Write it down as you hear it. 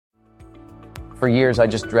For years, I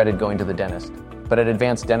just dreaded going to the dentist. But at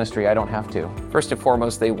Advanced Dentistry, I don't have to. First and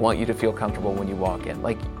foremost, they want you to feel comfortable when you walk in.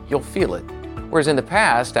 Like, you'll feel it. Whereas in the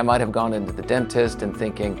past, I might have gone into the dentist and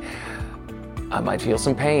thinking, I might feel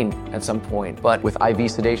some pain at some point. But with IV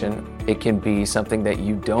sedation, it can be something that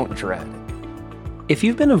you don't dread. If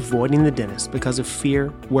you've been avoiding the dentist because of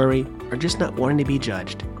fear, worry, or just not wanting to be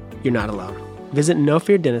judged, you're not alone. Visit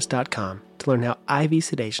nofeardentist.com to learn how IV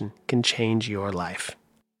sedation can change your life.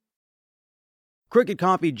 Crooked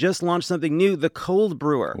Coffee just launched something new, the Cold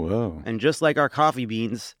Brewer. Whoa. And just like our coffee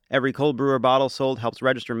beans, every Cold Brewer bottle sold helps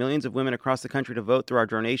register millions of women across the country to vote through our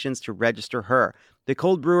donations to register her. The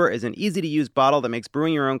Cold Brewer is an easy-to-use bottle that makes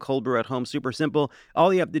brewing your own cold brew at home super simple.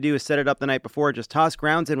 All you have to do is set it up the night before, just toss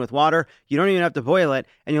grounds in with water. You don't even have to boil it,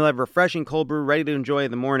 and you'll have refreshing cold brew ready to enjoy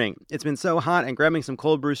in the morning. It's been so hot, and grabbing some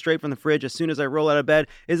cold brew straight from the fridge as soon as I roll out of bed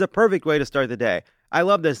is a perfect way to start the day. I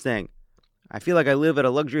love this thing. I feel like I live at a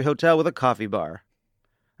luxury hotel with a coffee bar.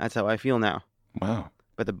 That's how I feel now. Wow.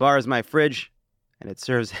 But the bar is my fridge, and it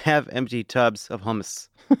serves half-empty tubs of hummus.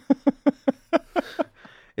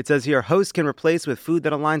 It says here, hosts can replace with food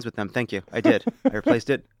that aligns with them. Thank you. I did. I replaced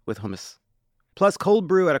it with hummus. Plus, cold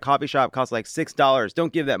brew at a coffee shop costs like $6.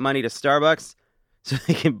 Don't give that money to Starbucks so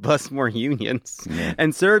they can bust more unions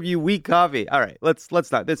and serve you weak coffee. All right, let's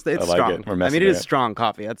not. It's I like strong. it. We're messing It is it. strong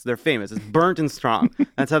coffee. They're famous. It's burnt and strong.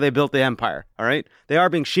 That's how they built the empire. All right? They are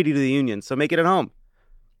being shitty to the unions, so make it at home.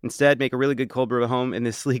 Instead, make a really good cold brew at home in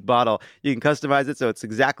this sleek bottle. You can customize it so it's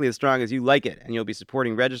exactly as strong as you like it, and you'll be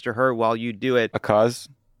supporting Register Her while you do it. A cause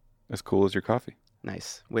as cool as your coffee.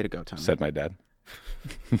 Nice. Way to go, Tom. Said my dad.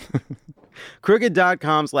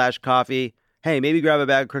 Crooked.com/coffee. Hey, maybe grab a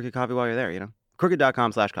bag of Crooked coffee while you're there, you know?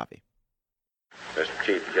 Crooked.com/coffee. Mr.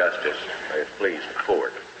 Chief Justice, may it please the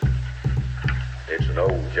court. It's an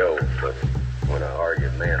old joke, but when an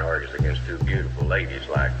arguing man argues against two beautiful ladies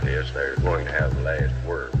like this, they're going to have the last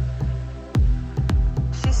word.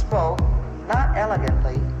 She spoke, not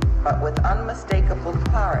elegantly, but with unmistakable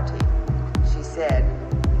clarity. She said,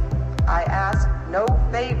 I ask no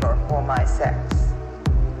favor for my sex.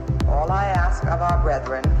 All I ask of our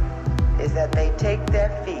brethren is that they take their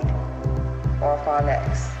feet off our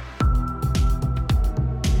necks.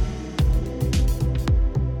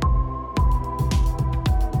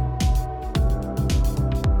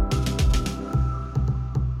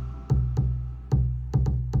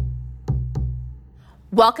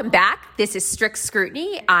 Welcome back. This is Strict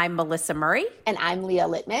Scrutiny. I'm Melissa Murray. And I'm Leah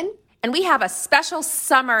Littman. And we have a special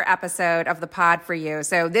summer episode of the pod for you.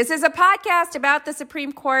 So this is a podcast about the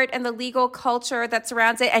Supreme Court and the legal culture that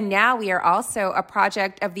surrounds it. And now we are also a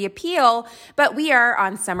project of the appeal, but we are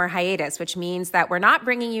on summer hiatus, which means that we're not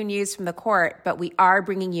bringing you news from the court, but we are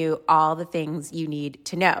bringing you all the things you need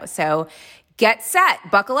to know. So get set.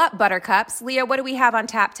 Buckle up, buttercups. Leah, what do we have on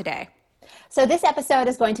tap today? So this episode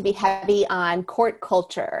is going to be heavy on court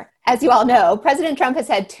culture. As you all know, President Trump has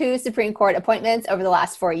had 2 Supreme Court appointments over the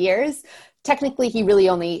last 4 years. Technically, he really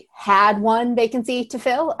only had one vacancy to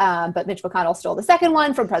fill, but Mitch McConnell stole the second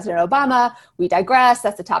one from President Obama. We digress.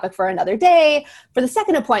 That's a topic for another day. For the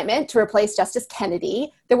second appointment to replace Justice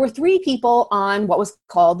Kennedy, there were 3 people on what was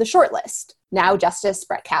called the shortlist. Now Justice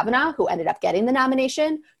Brett Kavanaugh, who ended up getting the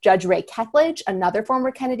nomination, Judge Ray Ketledge, another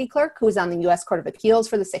former Kennedy clerk who was on the U.S. Court of Appeals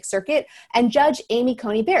for the Sixth Circuit, and Judge Amy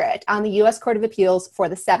Coney Barrett on the U.S. Court of Appeals for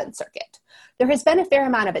the Seventh Circuit. There has been a fair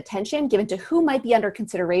amount of attention given to who might be under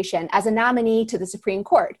consideration as a nominee to the Supreme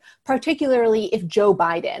Court, particularly if Joe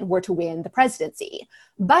Biden were to win the presidency.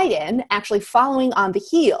 Biden, actually following on the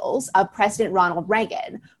heels of President Ronald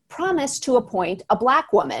Reagan, promised to appoint a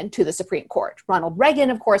Black woman to the Supreme Court. Ronald Reagan,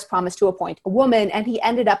 of course, promised to appoint a woman, and he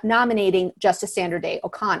ended up nominating Justice Sandra Day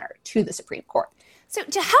O'Connor to the Supreme Court. So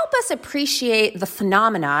to help us appreciate the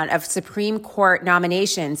phenomenon of Supreme Court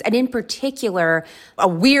nominations, and in particular, a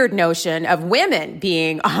weird notion of women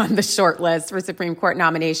being on the short list for Supreme Court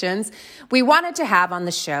nominations, we wanted to have on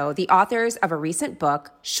the show the authors of a recent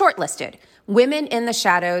book, Shortlisted: Women in the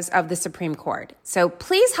Shadows of the Supreme Court. So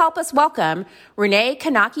please help us welcome Renee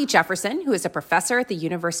Kanaki Jefferson, who is a professor at the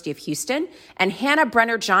University of Houston, and Hannah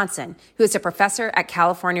Brenner Johnson, who is a professor at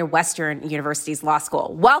California Western University's Law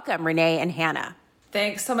School. Welcome, Renee and Hannah.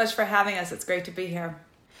 Thanks so much for having us. It's great to be here.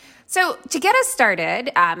 So to get us started,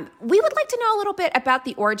 we would like to know a little bit about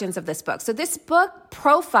the origins of this book. So this book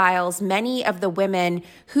profiles many of the women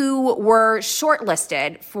who were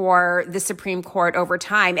shortlisted for the Supreme Court over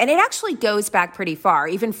time. And it actually goes back pretty far,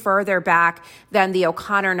 even further back than the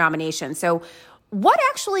O'Connor nomination. So what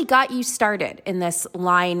actually got you started in this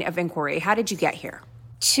line of inquiry? How did you get here?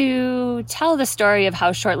 To tell the story of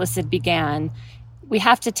how Shortlisted began, we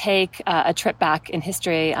have to take a trip back in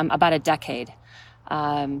history about a decade.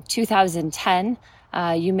 2010,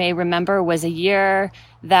 you may remember, was a year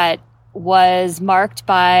that was marked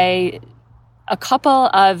by a couple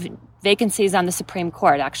of vacancies on the Supreme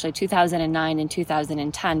Court. Actually, 2009 and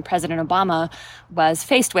 2010, President Obama was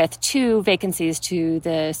faced with 2 vacancies to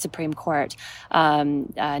the Supreme Court.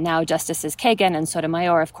 Now Justices Kagan and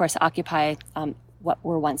Sotomayor, of course, occupy what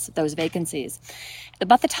were once those vacancies.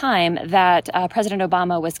 About the time that President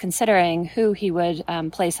Obama was considering who he would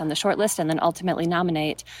place on the shortlist and then ultimately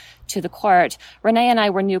nominate to the court, Renee and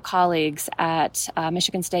I were new colleagues at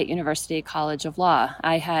Michigan State University College of Law.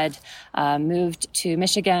 I had moved to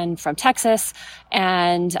Michigan from Texas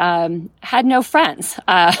and had no friends.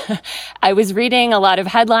 I was reading a lot of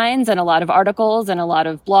headlines and a lot of articles and a lot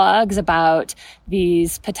of blogs about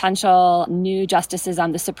these potential new justices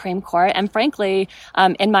on the Supreme Court. And frankly,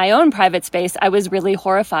 in my own private space, I was really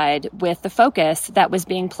horrified with the focus that was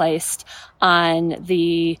being placed on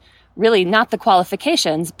the really not the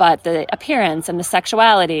qualifications, but the appearance and the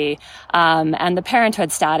sexuality and the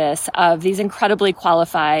parenthood status of these incredibly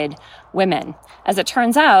qualified women. As it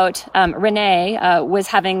turns out, Renee was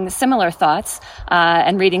having similar thoughts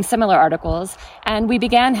and reading similar articles, and we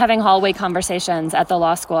began having hallway conversations at the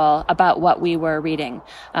law school about what we were reading.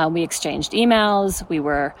 We exchanged emails, we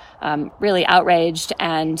were really outraged,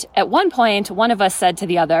 and at one point, one of us said to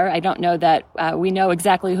the other, I don't know that we know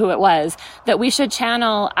exactly who it was, that we should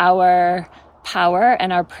channel our power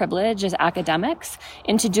and our privilege as academics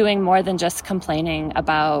into doing more than just complaining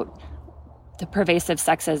about the pervasive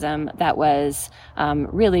sexism that was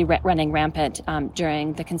really running rampant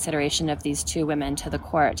during the consideration of these 2 women to the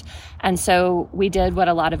court. And so we did what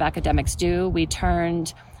a lot of academics do. We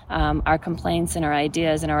turned our complaints and our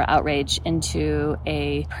ideas and our outrage into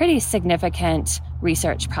a pretty significant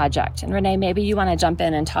research project. And Renee, maybe you want to jump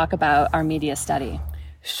in and talk about our media study.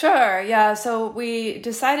 Sure, yeah. So we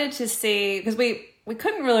decided to see, because we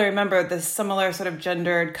couldn't really remember this similar sort of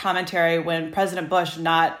gendered commentary when President Bush,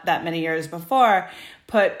 not that many years before,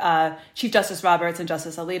 put Chief Justice Roberts and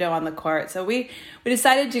Justice Alito on the court. So we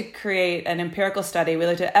decided to create an empirical study. We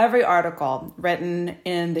looked at every article written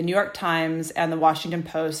in the New York Times and the Washington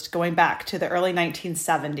Post going back to the early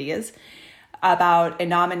 1970s about a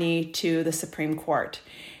nominee to the Supreme Court.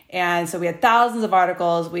 And so we had thousands of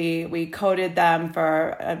articles. We coded them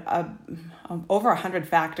for over 100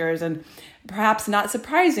 factors. And perhaps not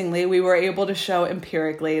surprisingly, we were able to show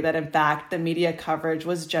empirically that, in fact, the media coverage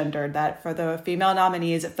was gendered, that for the female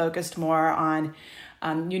nominees, it focused more on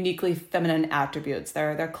uniquely feminine attributes,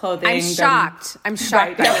 their clothing. I'm shocked by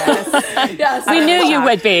this. Yes, we knew you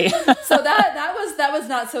would be. So that was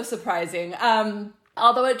not so surprising.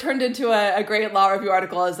 Although it turned into a great law review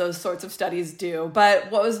article, as those sorts of studies do. But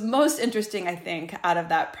what was most interesting, I think, out of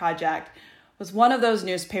that project was one of those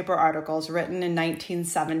newspaper articles written in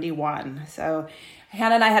 1971. So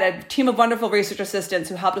Hannah and I had a team of wonderful research assistants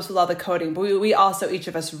who helped us with all the coding, but we also, each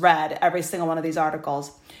of us, read every single one of these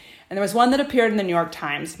articles. And there was one that appeared in the New York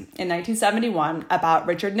Times in 1971 about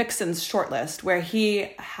Richard Nixon's shortlist, where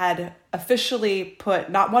he had officially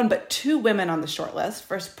put not one but 2 women on the shortlist,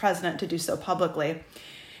 first president to do so publicly.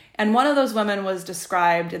 And one of those women was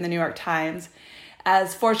described in the New York Times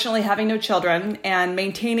as fortunately having no children and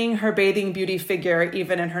maintaining her bathing beauty figure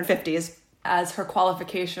even in her 50s as her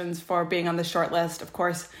qualifications for being on the shortlist. Of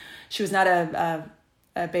course, she was not a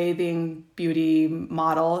bathing beauty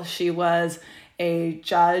model. She was a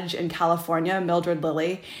judge in California, Mildred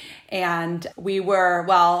Lilly. And we were,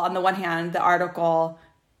 well, on the one hand, the article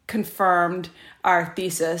confirmed our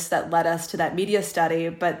thesis that led us to that media study.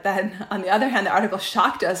 But then on the other hand, the article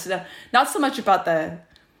shocked us, not so much about the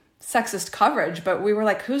sexist coverage, but we were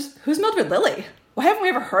like, who's Mildred Lilly? Why haven't we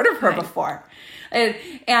ever heard of her before?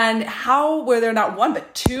 And how were there not one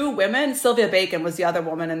but 2 women? Sylvia Bacon was the other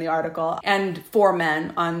woman in the article, and 4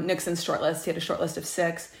 men on Nixon's shortlist. He had a shortlist of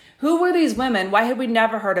 6. Who were these women? Why had we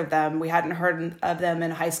never heard of them? We hadn't heard of them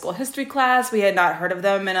in high school history class. We had not heard of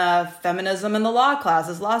them in a feminism in the law class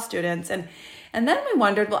as law students. And then we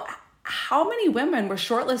wondered, well, how many women were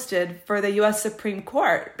shortlisted for the U.S. Supreme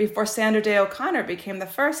Court before Sandra Day O'Connor became the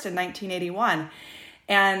first in 1981?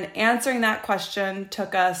 And answering that question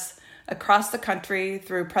took us across the country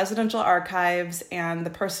through presidential archives and the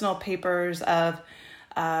personal papers of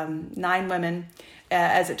 9 women.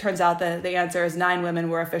 As it turns out, the answer is 9 women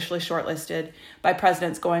were officially shortlisted by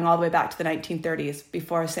presidents going all the way back to the 1930s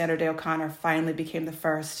before Sandra Day O'Connor finally became the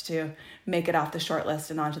first to make it off the shortlist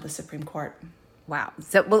and onto the Supreme Court. Wow.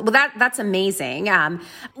 So, well, that's amazing.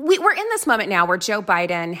 We're in this moment now where Joe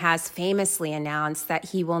Biden has famously announced that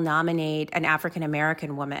he will nominate an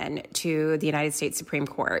African-American woman to the United States Supreme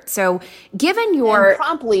Court. So given your... And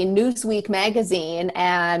promptly, Newsweek magazine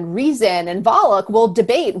and Reason and Volokh will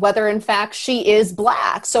debate whether, in fact, she is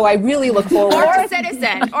Black. So I really look forward or a citizen.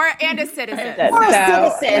 And a citizen. Or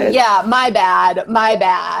a citizen. Yeah, my bad.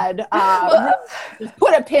 Just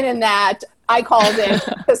put a pin in that. I called in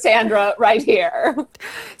Cassandra right here.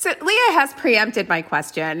 So Leah has preempted my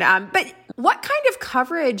question, but what kind of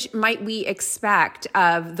coverage might we expect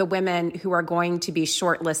of the women who are going to be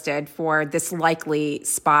shortlisted for this likely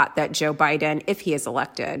spot that Joe Biden, if he is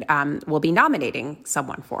elected, will be nominating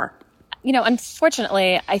someone for? You know,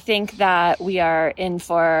 unfortunately, I think that we are in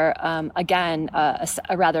for, again,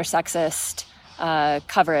 a rather sexist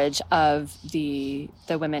coverage of the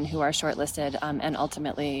women who are shortlisted and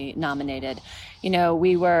ultimately nominated. You know,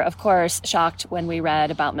 we were, of course, shocked when we read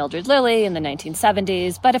about Mildred Lilly in the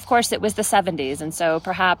 1970s, but of course it was the 70s. And so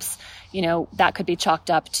perhaps, you know, that could be chalked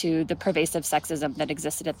up to the pervasive sexism that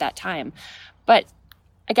existed at that time. But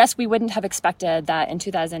I guess we wouldn't have expected that in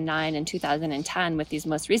 2009 and 2010, with these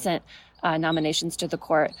most recent nominations to the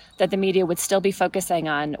court, that the media would still be focusing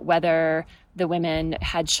on whether the women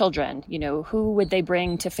had children. You know, who would they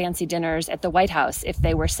bring to fancy dinners at the White House if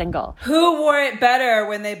they were single? Who wore it better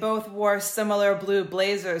when they both wore similar blue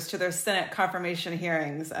blazers to their Senate confirmation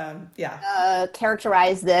hearings?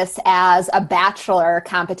 Characterize this as a Bachelor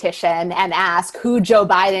competition and ask who Joe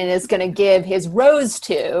Biden is going to give his rose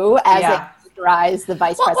to as they characterize the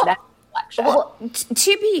vice presidential election. Well,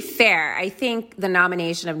 to be fair, I think the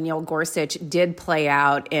nomination of Neil Gorsuch did play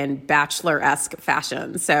out in Bachelor-esque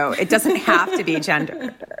fashion, so it doesn't have to be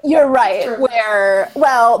gendered. You're right.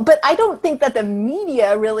 But I don't think that the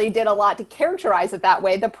media really did a lot to characterize it that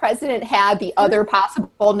way. The president had the other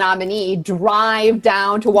possible nominee drive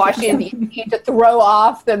down to Washington, D.C. to throw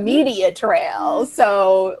off the media trail.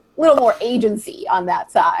 So a little more agency on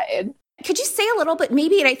that side. Could you say a little bit,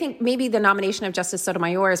 maybe, and I think maybe the nomination of Justice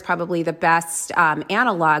Sotomayor is probably the best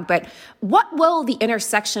analog, but what will the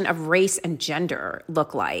intersection of race and gender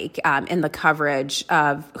look like in the coverage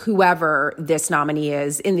of whoever this nominee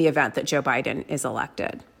is in the event that Joe Biden is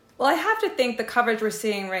elected? Well, I have to think the coverage we're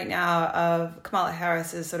seeing right now of Kamala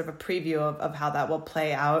Harris is sort of a preview of how that will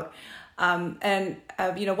play out. One thing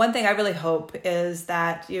I really hope is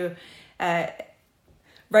that you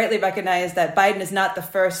rightly recognize that Biden is not the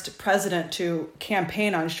first president to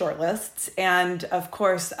campaign on shortlists. And of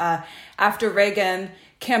course, after Reagan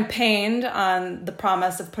campaigned on the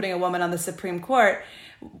promise of putting a woman on the Supreme Court,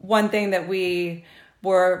 one thing that we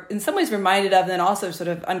were in some ways reminded of and then also sort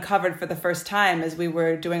of uncovered for the first time as we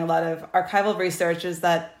were doing a lot of archival research is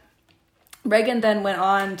that Reagan then went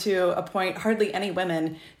on to appoint hardly any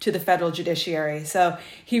women to the federal judiciary. So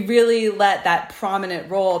he really let that prominent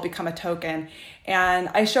role become a token. And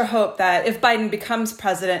I sure hope that if Biden becomes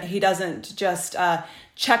president, he doesn't just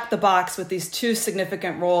check the box with these two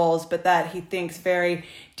significant roles, but that he thinks very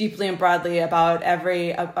deeply and broadly about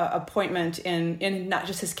every appointment in not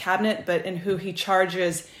just his cabinet, but in who he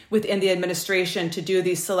charges within the administration to do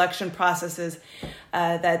these selection processes,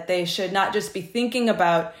 that they should not just be thinking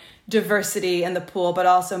about diversity in the pool, but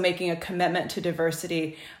also making a commitment to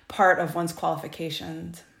diversity part of one's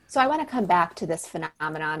qualifications. So I want to come back to this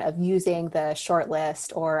phenomenon of using the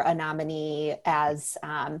shortlist or a nominee as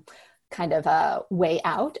kind of a way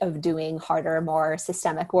out of doing harder, more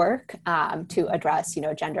systemic work to address,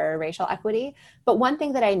 gender or racial equity. But one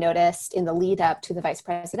thing that I noticed in the lead up to the vice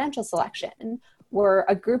presidential selection were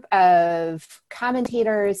a group of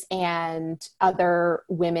commentators and other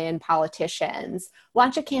women politicians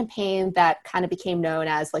launch a campaign that kind of became known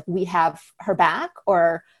as like, we have her back,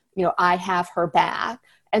 or, I have her back.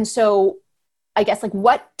 And so I guess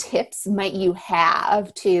what tips might you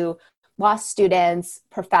have to law students,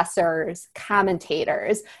 professors,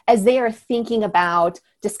 commentators, as they are thinking about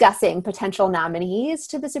discussing potential nominees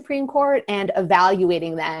to the Supreme Court and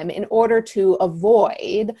evaluating them in order to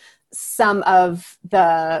avoid some of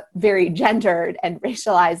the very gendered and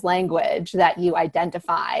racialized language that you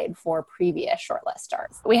identified for previous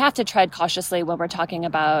shortlisters? We have to tread cautiously when we're talking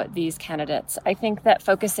about these candidates. I think that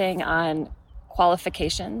focusing on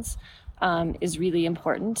qualifications is really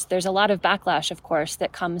important. There's a lot of backlash, of course,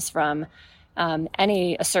 that comes from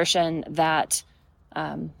any assertion that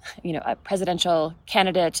a presidential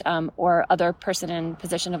candidate or other person in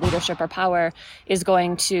position of leadership or power is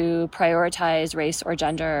going to prioritize race or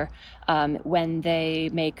gender when they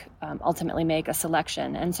ultimately make a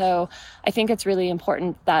selection. And so I think it's really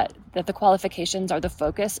important that the qualifications are the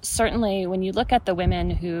focus. Certainly, when you look at the women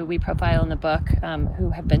who we profile in the book who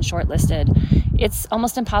have been shortlisted, it's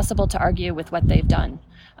almost impossible to argue with what they've done.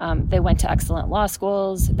 They went to excellent law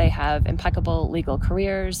schools. They have impeccable legal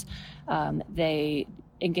careers. They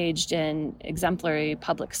engaged in exemplary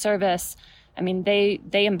public service. I mean,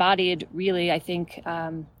 they embodied really, I think,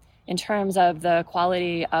 in terms of the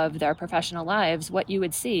quality of their professional lives, what you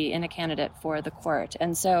would see in a candidate for the court.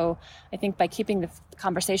 And so I think by keeping the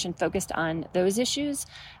conversation focused on those issues,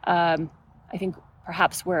 I think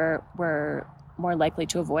perhaps we're more likely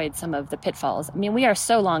to avoid some of the pitfalls. I mean, we are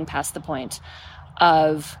so long past the point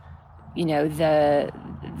of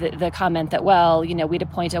the comment that, we'd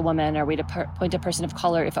appoint a woman or we'd appoint a person of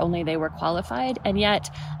color if only they were qualified. And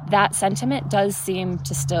yet that sentiment does seem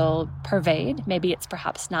to still pervade. Maybe it's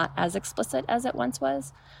perhaps not as explicit as it once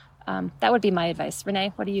was. That would be my advice.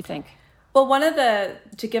 Renee, what do you think? Well,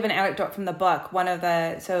 to give an anecdote from the book,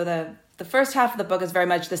 the first half of the book is very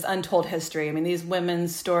much this untold history. I mean, these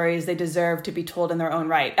women's stories, they deserve to be told in their own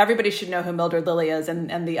right. Everybody should know who Mildred Lilly is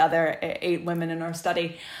and the other 8 women in our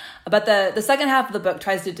study. But the second half of the book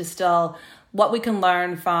tries to distill what we can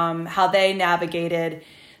learn from how they navigated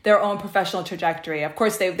their own professional trajectory. Of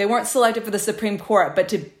course, they weren't selected for the Supreme Court, but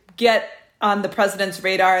to get on the president's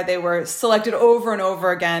radar, they were selected over and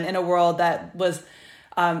over again in a world that was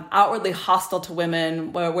outwardly hostile to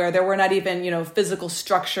women, where there were not even, physical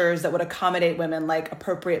structures that would accommodate women, like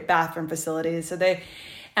appropriate bathroom facilities. So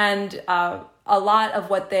a lot of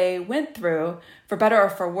what they went through, for better or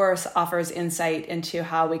for worse, offers insight into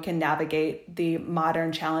how we can navigate the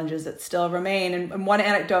modern challenges that still remain. And one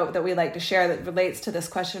anecdote that we like to share that relates to this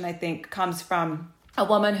question, I think, comes from a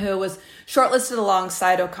woman who was shortlisted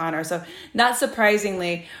alongside O'Connor. So not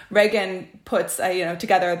surprisingly, Reagan puts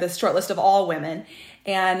together this shortlist of all women.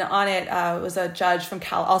 And on it was a judge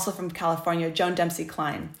also from California, Joan Dempsey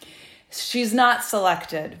Klein. She's not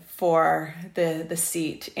selected for the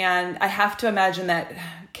seat. And I have to imagine that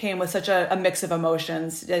came with such a mix of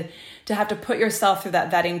emotions, to have to put yourself through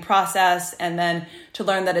that vetting process and then to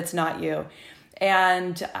learn that it's not you.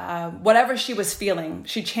 And whatever she was feeling,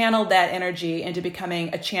 she channeled that energy into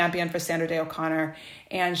becoming a champion for Sandra Day O'Connor.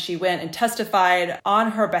 And she went and testified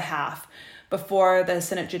on her behalf before the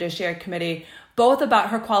Senate Judiciary Committee, both about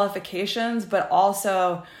her qualifications, but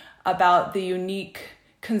also about the unique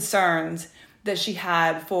concerns that she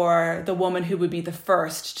had for the woman who would be the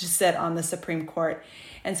first to sit on the Supreme Court.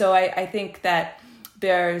 And so I think that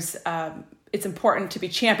it's important to be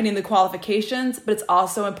championing the qualifications, but it's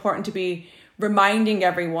also important to be reminding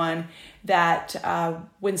everyone that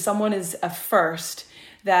when someone is a first,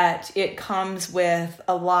 that it comes with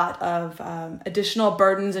a lot of additional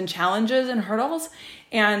burdens and challenges and hurdles,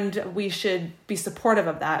 and we should be supportive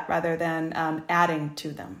of that rather than adding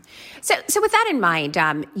to them. So with that in mind,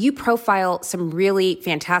 you profile some really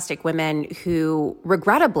fantastic women who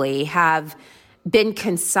regrettably have been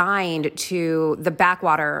consigned to the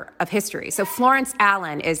backwater of history. So Florence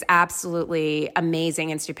Allen is absolutely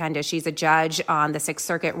amazing and stupendous. She's a judge on the Sixth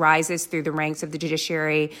Circuit, rises through the ranks of the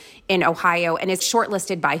judiciary in Ohio, and is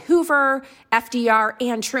shortlisted by Hoover, FDR,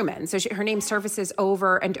 and Truman. So her name surfaces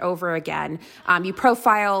over and over again. You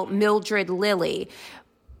profile Mildred Lilly.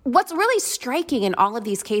 What's really striking in all of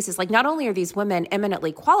these cases, like not only are these women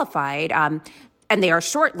eminently qualified, and they are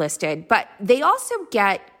shortlisted, but they also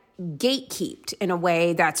get gatekeeped in a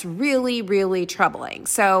way that's really, really troubling.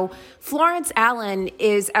 So Florence Allen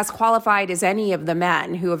is as qualified as any of the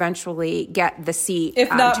men who eventually get the seat,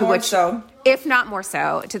 if not more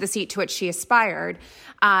so, to the seat to which she aspired.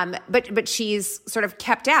 But she's sort of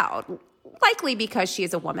kept out, likely because she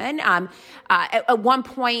is a woman. At one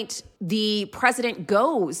point, the president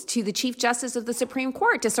goes to the Chief Justice of the Supreme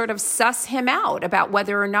Court to sort of suss him out about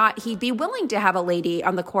whether or not he'd be willing to have a lady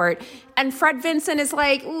on the court. And Fred Vinson is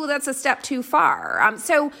like, ooh, that's a step too far.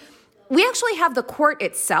 So we actually have the court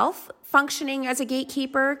itself functioning as a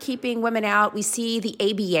gatekeeper, keeping women out. We see the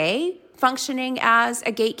ABA functioning as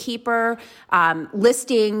a gatekeeper,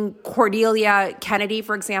 listing Cordelia Kennedy,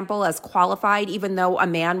 for example, as qualified, even though a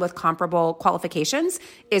man with comparable qualifications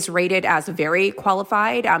is rated as very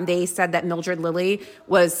qualified. They said that Mildred Lilly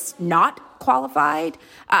was not qualified.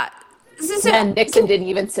 And Nixon didn't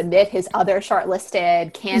even submit his other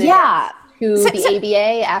shortlisted candidate. Yeah. to the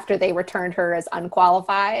ABA after they returned her as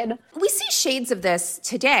unqualified. We see shades of this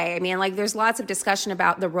today. I mean, like, there's lots of discussion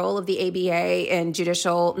about the role of the ABA in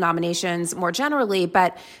judicial nominations more generally,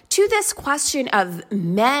 but to this question of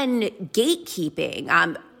men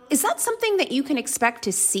gatekeeping, is that something that you can expect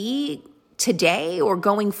to see today or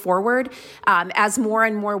going forward as more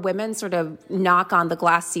and more women sort of knock on the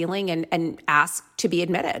glass ceiling and ask to be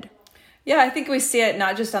admitted? Yeah, I think we see it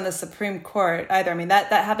not just on the Supreme Court either. I mean,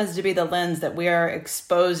 that happens to be the lens that we are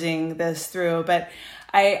exposing this through. But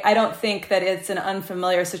I don't think that it's an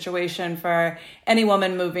unfamiliar situation for any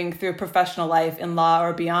woman moving through professional life in law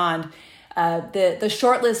or beyond. The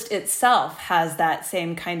shortlist itself has that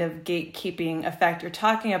same kind of gatekeeping effect you're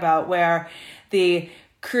talking about, where the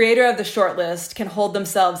creator of the shortlist can hold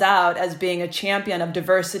themselves out as being a champion of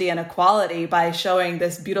diversity and equality by showing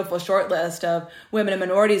this beautiful shortlist of women and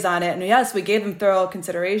minorities on it. And yes, we gave them thorough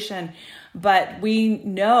consideration, but we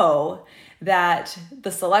know that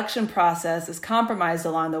the selection process is compromised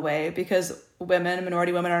along the way because women and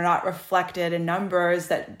minority women are not reflected in numbers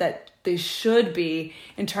that they should be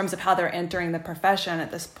in terms of how they're entering the profession at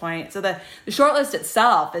this point. So the shortlist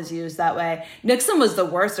itself is used that way. Nixon was the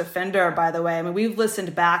worst offender, by the way. I mean, we've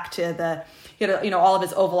listened back to all of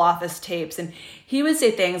his Oval Office tapes, and he would say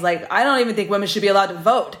things like, I don't even think women should be allowed to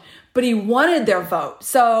vote. But he wanted their vote.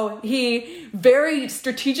 So he very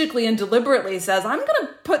strategically and deliberately says, I'm going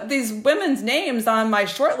to put these women's names on my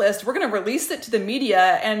short list. We're going to release it to the media.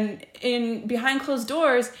 And behind closed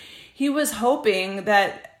doors, he was hoping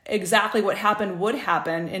that exactly what happened would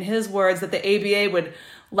happen. In his words, that the ABA would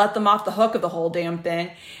let them off the hook of the whole damn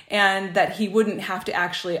thing, and that he wouldn't have to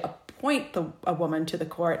actually appoint a woman to the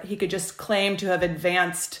court. He could just claim to have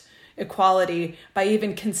advanced equality by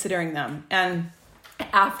even considering them. And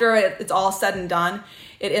after it's all said and done,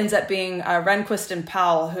 it ends up being Rehnquist and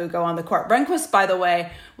Powell who go on the court. Rehnquist, by the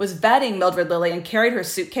way, was vetting Mildred Lilly and carried her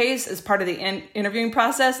suitcase as part of the interviewing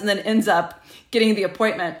process, and then ends up getting the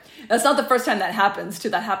appointment. That's not the first time that happens, too.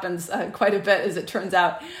 That happens quite a bit, as it turns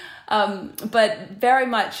out. But very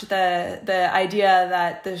much the idea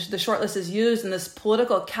that the shortlist is used in this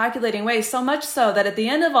political calculating way, so much so that at the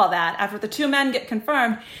end of all that, after the two men get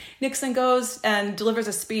confirmed, Nixon goes and delivers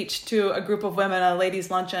a speech to a group of women at a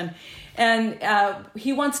ladies' luncheon. And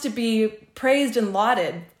he wants to be praised and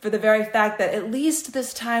lauded for the very fact that at least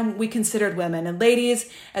this time we considered women. And ladies,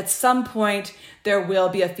 at some point, there will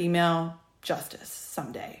be a female justice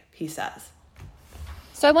someday, he says.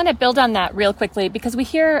 So I want to build on that real quickly, because we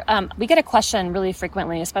get a question really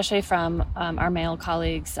frequently, especially from our male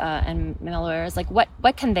colleagues and male lawyers, like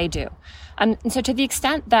what can they do? And so to the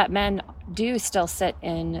extent that men do still sit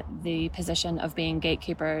in the position of being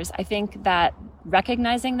gatekeepers, I think that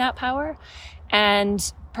recognizing that power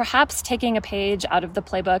and perhaps taking a page out of the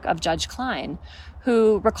playbook of Judge Klein,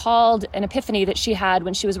 who recalled an epiphany that she had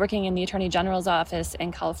when she was working in the Attorney General's office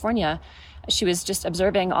in California. She was just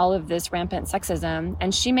observing all of this rampant sexism,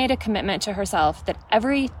 and she made a commitment to herself that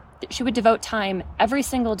she would devote time every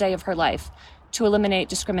single day of her life to eliminate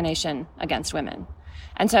discrimination against women.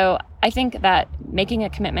 And so I think that making a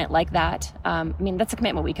commitment like that, that's a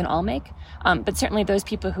commitment we can all make, but certainly those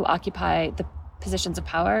people who occupy the positions of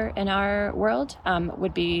power in our world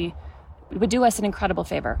would do us an incredible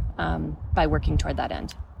favor by working toward that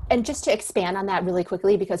end. And just to expand on that really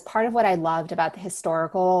quickly, because part of what I loved about the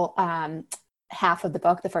historical half of the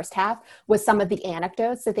book, the first half, was some of the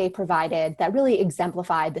anecdotes that they provided that really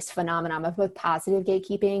exemplified this phenomenon of both positive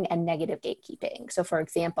gatekeeping and negative gatekeeping. So for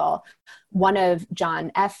example, one of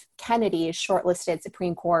John F. Kennedy's shortlisted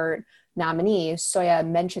Supreme Court nominees, Soya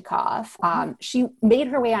Menchikoff, she made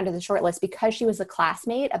her way onto the shortlist because she was a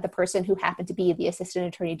classmate of the person who happened to be the Assistant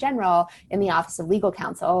Attorney General in the Office of Legal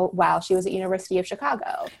Counsel while she was at University of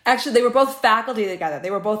Chicago. Actually, they were both faculty together.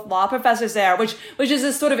 They were both law professors there, which is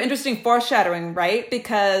this sort of interesting foreshadowing, right?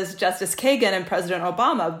 Because Justice Kagan and President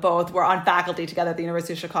Obama both were on faculty together at the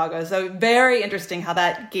University of Chicago. So very interesting how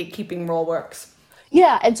that gatekeeping role works.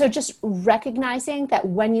 Yeah. And so just recognizing that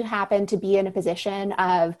when you happen to be in a position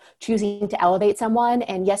of choosing to elevate someone,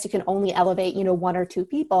 and yes, you can only elevate, one or two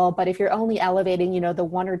people, but if you're only elevating, the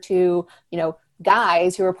one or two,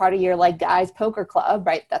 guys who are part of your guys poker club,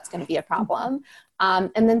 right, that's going to be a problem.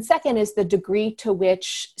 And then second is the degree to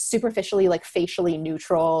which superficially, facially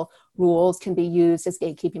neutral rules can be used as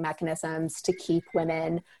gatekeeping mechanisms to keep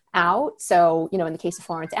women out. So, in the case of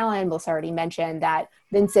Florence Allen, Melissa already mentioned that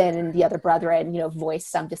Vincent and the other brethren,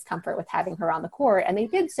 voiced some discomfort with having her on the court. And they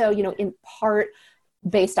did so, in part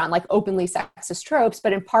based on openly sexist tropes,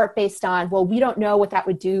 but in part based on, well, we don't know what that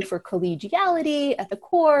would do for collegiality at the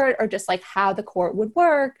court or just how the court would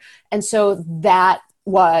work. And so that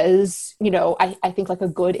was, I think like a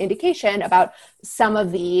good indication about some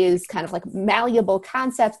of these kind of like malleable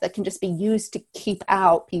concepts that can just be used to keep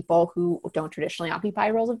out people who don't traditionally occupy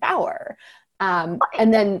roles of power. And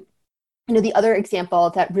then, the other example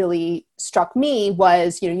that really struck me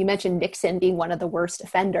was, you mentioned Nixon being one of the worst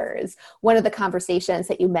offenders. One of the conversations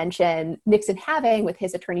that you mentioned Nixon having with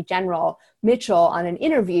his Attorney General Mitchell on an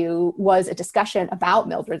interview was a discussion about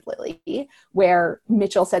Mildred Lilly, where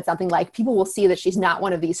Mitchell said something like, people will see that she's not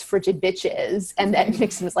one of these frigid bitches. And then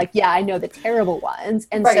Nixon was like, yeah, I know the terrible ones.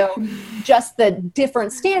 And so just the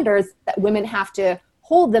different standards that women have to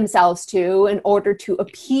hold themselves to in order to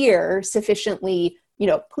appear sufficiently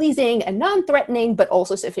pleasing and non-threatening, but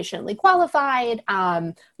also sufficiently qualified.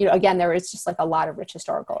 Again, there is just like a lot of rich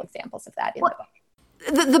historical examples of that in the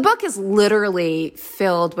book. The book is literally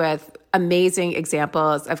filled with amazing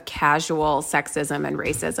examples of casual sexism and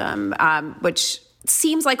racism, which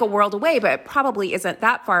seems like a world away, but it probably isn't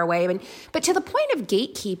that far away. But to the point of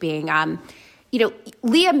gatekeeping,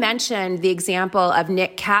 Leah mentioned the example of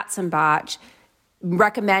Nick Katzenbach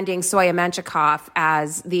recommending Soya Menchikov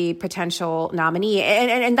as the potential nominee.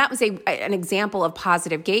 And that was an example of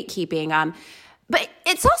positive gatekeeping. But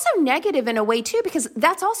it's also negative in a way, too, because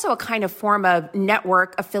that's also a kind of form of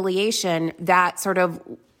network affiliation that sort of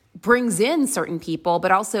brings in certain people,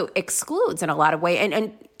 but also excludes in a lot of ways.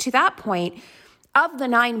 And to that point, of the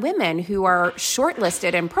 9 women who are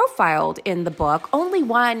shortlisted and profiled in the book, only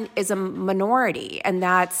one is a minority, and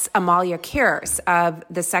that's Amalia Kearse of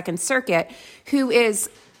the Second Circuit, who is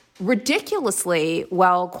ridiculously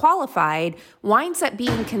well qualified, winds up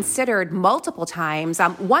being considered multiple times,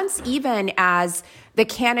 once even as the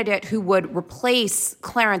candidate who would replace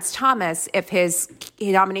Clarence Thomas if his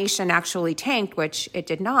nomination actually tanked, which it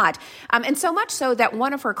did not. And so much so that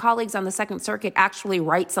one of her colleagues on the Second Circuit actually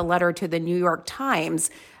writes a letter to the New York Times,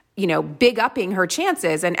 big upping her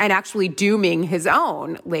chances and actually dooming his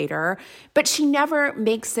own later. But she never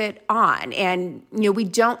makes it on. And, we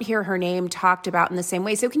don't hear her name talked about in the same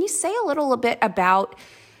way. So can you say a little bit about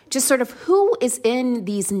just sort of who is in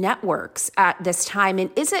these networks at this time,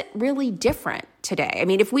 and is it really different today? I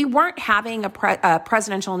mean, if we weren't having a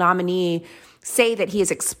presidential nominee say that he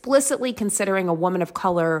is explicitly considering a woman of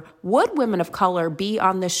color, would women of color be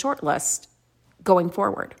on this short list going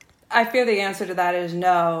forward? I fear the answer to that is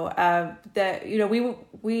no.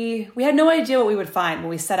 We had no idea what we would find when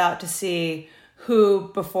we set out to see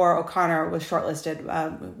who before O'Connor was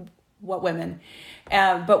shortlisted, what women.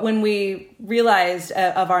 But when we realized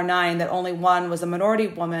of our 9 that only one was a minority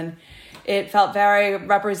woman, it felt very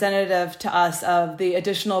representative to us of the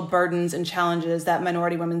additional burdens and challenges that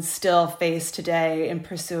minority women still face today in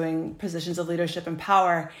pursuing positions of leadership and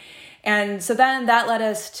power. And so then that led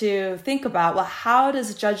us to think about, well, how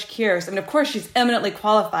does Judge Kearse, of course she's eminently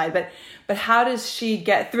qualified, but how does she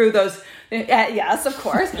get through those? Yes, of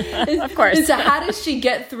course. Of course. And so how does she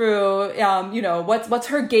get through, what's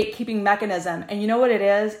her gatekeeping mechanism? And you know what it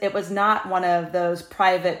is? It was not one of those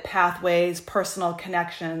private pathways, personal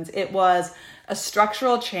connections. It was a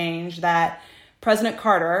structural change that President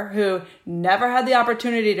Carter, who never had the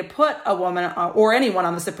opportunity to put a woman or anyone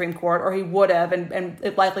on the Supreme Court, or he would have, and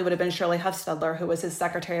it likely would have been Shirley Hufstedler, who was his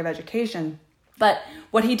Secretary of Education. But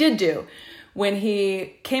what he did do, when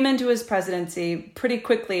he came into his presidency, pretty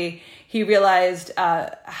quickly he realized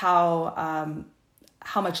how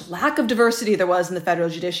much lack of diversity there was in the federal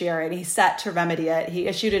judiciary, and he set to remedy it. He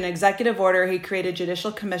issued an executive order. He created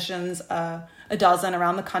judicial commissions, a dozen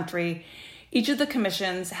around the country. Each of the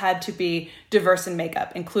commissions had to be diverse in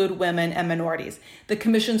makeup, include women and minorities. The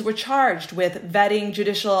commissions were charged with vetting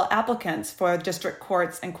judicial applicants for district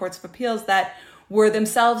courts and courts of appeals that were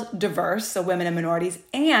themselves diverse, so women and minorities.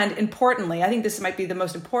 And importantly, I think this might be the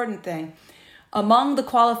most important thing, among the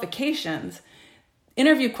qualifications,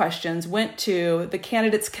 interview questions went to the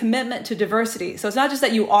candidate's commitment to diversity. So it's not just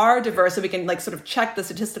that you are diverse, so we can sort of check the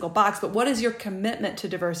statistical box, but what is your commitment to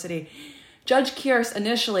diversity? Judge Kearse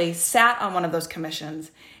initially sat on one of those commissions,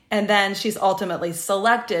 and then she's ultimately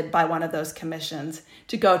selected by one of those commissions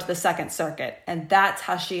to go to the Second Circuit, and that's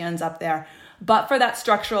how she ends up there. But for that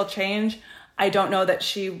structural change, I don't know that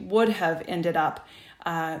she would have ended up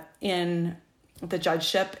in the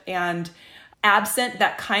judgeship. And absent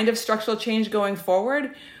that kind of structural change going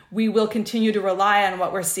forward, we will continue to rely on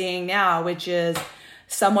what we're seeing now, which is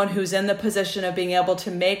someone who's in the position of being able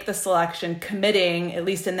to make the selection, committing, at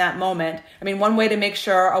least in that moment. One way to make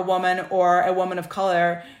sure a woman or a woman of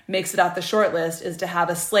color makes it off the short list is to have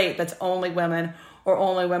a slate that's only women or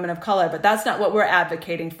only women of color. But that's not what we're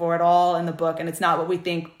advocating for at all in the book, and it's not what we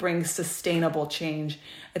think brings sustainable change.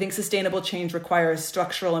 I think sustainable change requires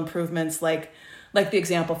structural improvements like the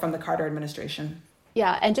example from the Carter administration.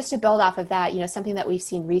 Yeah, and just to build off of that, something that we've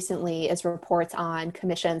seen recently is reports on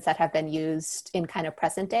commissions that have been used in kind of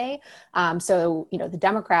present day. So, the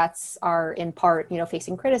Democrats are in part,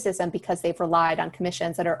 facing criticism because they've relied on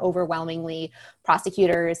commissions that are overwhelmingly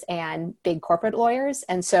prosecutors and big corporate lawyers.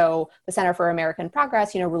 And so the Center for American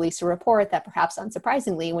Progress, released a report that perhaps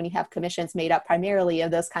unsurprisingly, when you have commissions made up primarily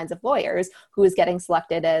of those kinds of lawyers, who is getting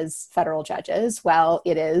selected as federal judges? Well,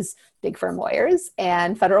 it is big firm lawyers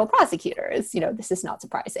and federal prosecutors. This is not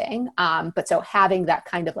surprising. But so having that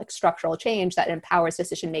kind of structural change that empowers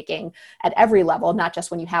decision-making at every level, not just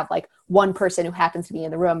when you have one person who happens to be in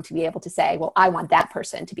the room to be able to say, well, I want that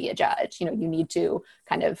person to be a judge. You need to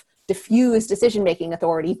kind of diffuse decision-making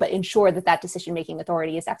authority, but ensure that that decision-making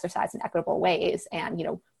authority is exercised in equitable ways. And,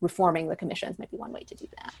 reforming the commissions might be one way to do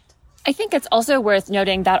that. I think it's also worth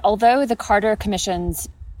noting that although the Carter commissions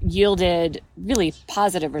yielded really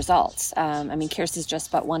positive results. Kearse is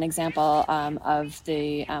just but one example of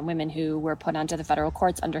the women who were put onto the federal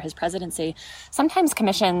courts under his presidency. Sometimes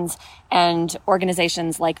commissions and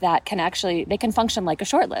organizations like that they can function like a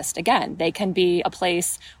shortlist. Again, they can be a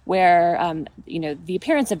place where, the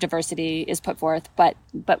appearance of diversity is put forth, but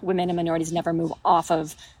women and minorities never move off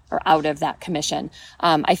of or out of that commission.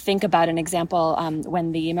 I think about an example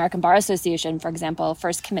when the American Bar Association, for example,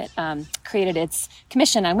 first created its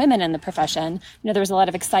commission on women in the profession. There was a lot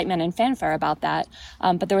of excitement and fanfare about that,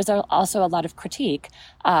 but there was also a lot of critique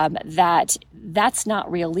that that's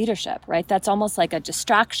not real leadership, right? That's almost like a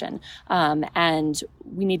distraction, and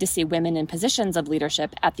we need to see women in positions of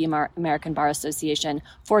leadership at the American Bar Association,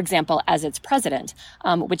 for example, as its president,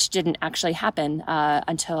 which didn't actually happen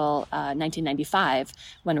until 1995,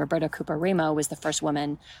 when Roberta Cooper Ramo was the first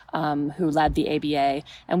woman who led the ABA.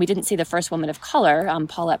 And we didn't see the first woman of color,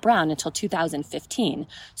 Paulette Brown, until 2015.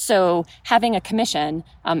 So having a commission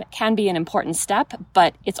can be an important step,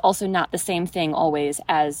 but it's also not the same thing always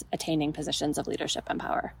as attaining positions of leadership and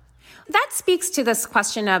power. That speaks to this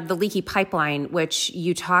question of the leaky pipeline, which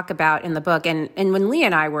you talk about in the book. And when Leah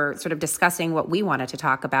and I were sort of discussing what we wanted to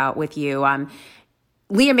talk about with you,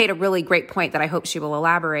 Leah made a really great point that I hope she will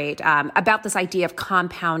elaborate about this idea of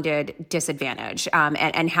compounded disadvantage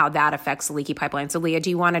and how that affects the leaky pipeline. So Leah, do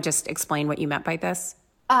you want to just explain what you meant by this?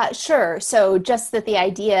 Sure. So just that the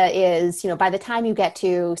idea is, by the time you get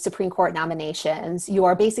to Supreme Court nominations, you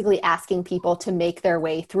are basically asking people to make their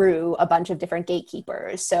way through a bunch of different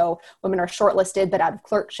gatekeepers. So women are shortlisted, but out of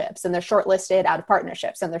clerkships, and they're shortlisted out of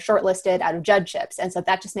partnerships, and they're shortlisted out of judgeships. And so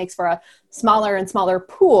that just makes for a smaller and smaller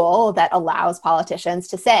pool that allows politicians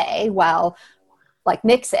to say, well, like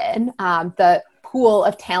Nixon, the pool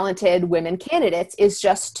of talented women candidates is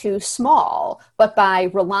just too small. But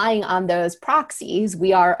by relying on those proxies,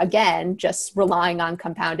 we are, again, just relying on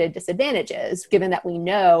compounded disadvantages, given that we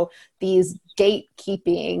know these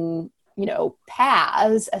gatekeeping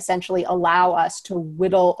paths essentially allow us to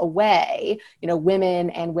whittle away,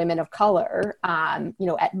 women and women of color,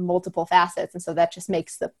 at multiple facets. And so that just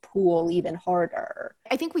makes the pool even harder.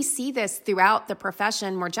 I think we see this throughout the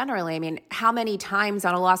profession more generally. I mean, how many times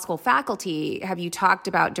on a law school faculty have you talked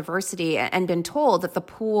about diversity and been told that the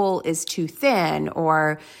pool is too thin,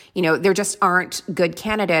 or, there just aren't good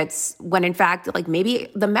candidates, when in fact, maybe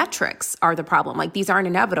the metrics are the problem. These aren't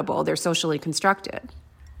inevitable. They're socially constructed.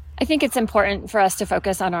 I think it's important for us to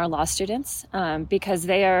focus on our law students because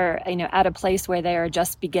they are, at a place where they are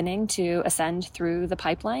just beginning to ascend through the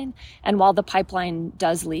pipeline. And while the pipeline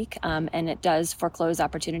does leak and it does foreclose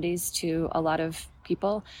opportunities to a lot of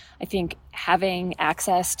people, I think having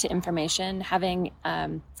access to information, having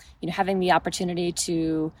the opportunity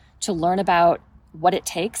to learn about what it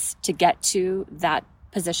takes to get to that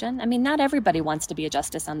position. I mean, not everybody wants to be a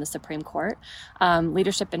justice on the Supreme Court.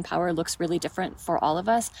 Leadership and power looks really different for all of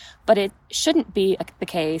us, but it shouldn't be the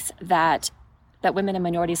case that women and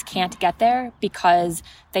minorities can't get there because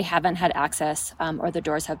they haven't had access or the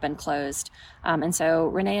doors have been closed. And so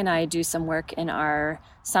Renee and I do some work in our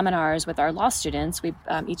seminars with our law students. We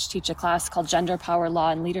each teach a class called Gender, Power,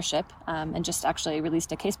 Law, and Leadership, and just actually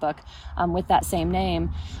released a casebook with that same name.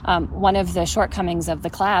 One of the shortcomings of the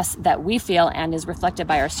class that we feel and is reflected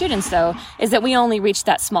by our students, though, is that we only reach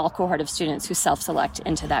that small cohort of students who self-select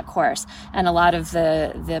into that course. And a lot of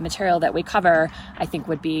the material that we cover, I think,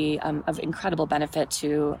 would be of incredible benefit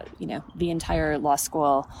to the entire law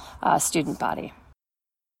school student body.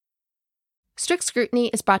 Strict Scrutiny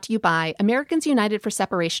is brought to you by Americans United for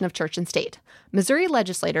Separation of Church and State. Missouri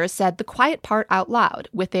legislators said the quiet part out loud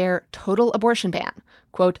with their total abortion ban.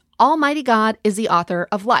 Quote, Almighty God is the author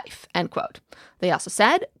of life, end quote. They also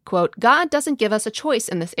said, quote, God doesn't give us a choice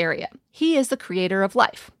in this area. He is the creator of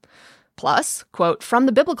life. Plus, quote, from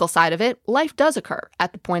the biblical side of it, life does occur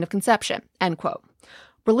at the point of conception, end quote.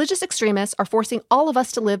 Religious extremists are forcing all of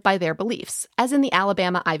us to live by their beliefs, as in the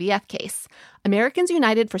Alabama IVF case. Americans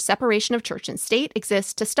United for Separation of Church and State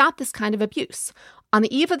exists to stop this kind of abuse. On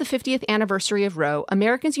the eve of the 50th anniversary of Roe,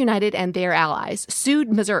 Americans United and their allies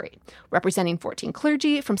sued Missouri, representing 14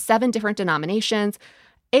 clergy from 7 different denominations.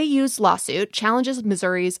 AU's lawsuit challenges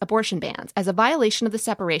Missouri's abortion bans as a violation of the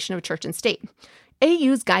separation of church and state.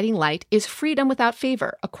 AU's guiding light is freedom without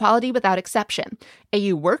favor, equality without exception.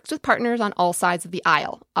 AU works with partners on all sides of the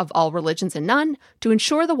aisle, of all religions and none, to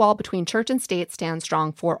ensure the wall between church and state stands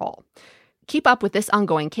strong for all. Keep up with this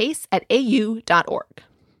ongoing case at au.org.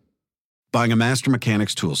 Buying a Master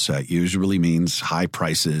Mechanics tool set usually means high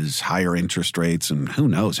prices, higher interest rates, and who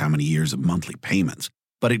knows how many years of monthly payments.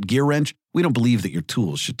 But at GearWrench, we don't believe that your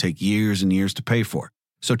tools should take years and years to pay for.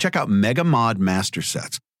 So check out Mega Mod Master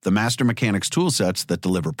Sets, the Master Mechanics tool sets that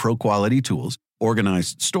deliver pro-quality tools,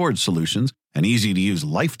 organized storage solutions, an easy-to-use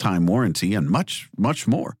lifetime warranty, and much, much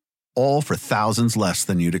more. All for thousands less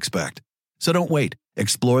than you'd expect. So don't wait.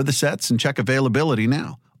 Explore the sets and check availability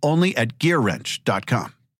now. Only at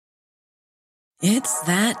GearWrench.com. It's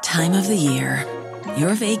that time of the year.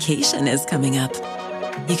 Your vacation is coming up.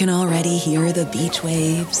 You can already hear the beach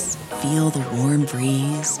waves, feel the warm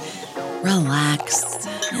breeze, relax,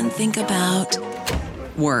 and think about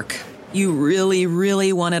work. You really,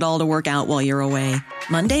 really want it all to work out while you're away.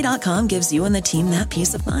 Monday.com gives you and the team that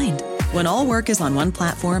peace of mind. When all work is on one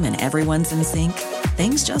platform and everyone's in sync,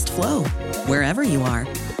 things just flow. Wherever you are,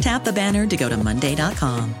 tap the banner to go to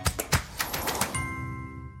Monday.com.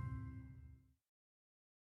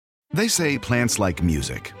 They say plants like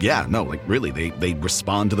music. Yeah, no, like really, they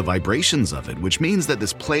respond to the vibrations of it, which means that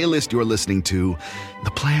this playlist you're listening to,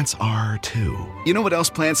 the plants are too. You know what else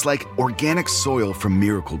plants like? Organic soil from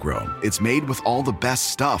Miracle-Gro. It's made with all the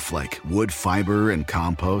best stuff like wood fiber and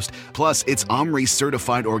compost. Plus, it's OMRI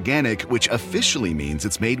certified organic, which officially means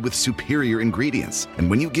it's made with superior ingredients. And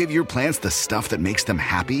when you give your plants the stuff that makes them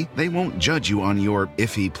happy, they won't judge you on your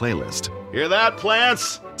iffy playlist. Hear that,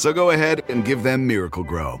 plants? So go ahead and give them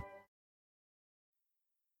Miracle-Gro.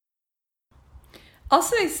 I'll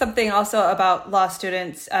say something also about law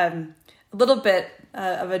students, a little bit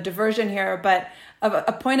of a diversion here, but of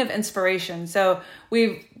a point of inspiration. So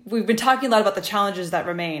we've been talking a lot about the challenges that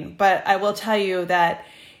remain, but I will tell you that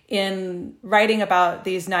in writing about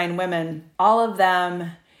these 9 women, all of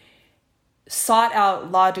them sought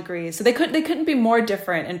out law degrees. So they couldn't be more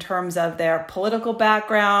different in terms of their political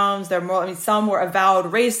backgrounds. Some were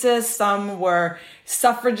avowed racists, some were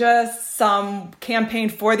suffragists, some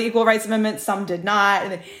campaigned for the Equal Rights Amendment, some did not.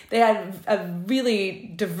 And they had a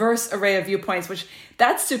really diverse array of viewpoints, which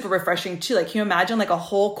that's super refreshing too. Like, can you imagine like a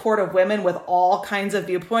whole court of women with all kinds of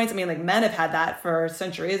viewpoints? I mean, like men have had that for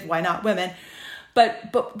centuries. Why not women?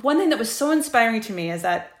 But one thing that was so inspiring to me is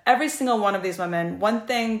that every single one of these women, one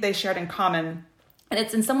thing they shared in common, and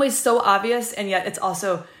it's in some ways so obvious, and yet it's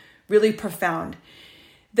also really profound.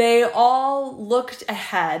 They all looked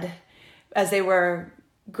ahead as they were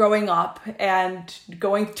growing up and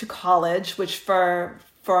going to college, which for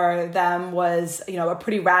them was, a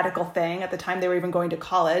pretty radical thing at the time they were even going to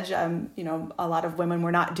college. A lot of women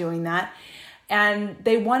were not doing that. And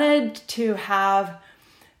they wanted to have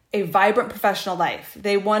a vibrant professional life.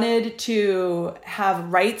 They wanted to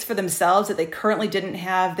have rights for themselves that they currently didn't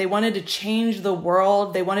have. They wanted to change the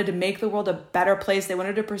world. They wanted to make the world a better place. They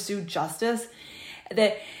wanted to pursue justice.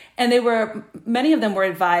 Many of them were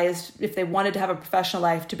advised, if they wanted to have a professional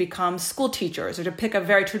life, to become school teachers or to pick a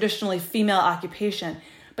very traditionally female occupation,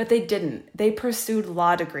 but they didn't. They pursued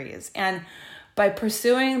law degrees. And by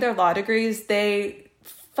pursuing their law degrees, they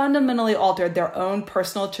fundamentally altered their own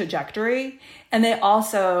personal trajectory. And they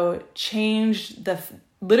also changed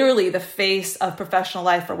literally the face of professional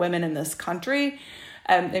life for women in this country.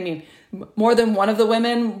 More than one of the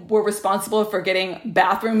women were responsible for getting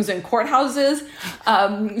bathrooms in courthouses.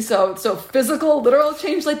 So physical, literal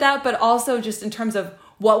change like that, but also just in terms of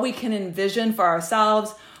what we can envision for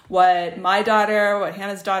ourselves, what my daughter, what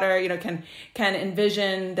Hannah's daughter, can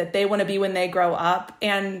envision that they want to be when they grow up.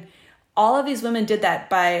 And all of these women did that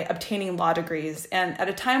by obtaining law degrees. And at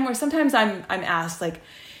a time where sometimes I'm asked, like,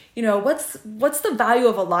 what's the value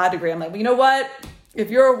of a law degree? I'm like, well, you know what? If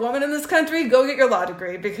you're a woman in this country, go get your law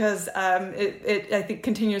degree, because it I think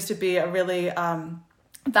continues to be a really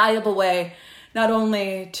valuable way, not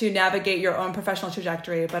only to navigate your own professional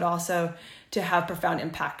trajectory, but also to have profound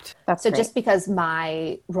impact. That's so great. Just because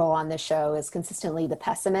my role on this show is consistently the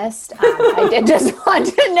pessimist, I did just want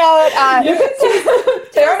to note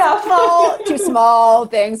Fair enough. Too small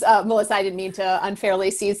things. Melissa, I didn't mean to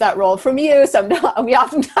unfairly seize that role from you. We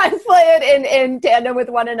oftentimes play it in tandem with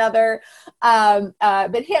one another. But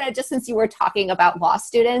Hannah, just since you were talking about law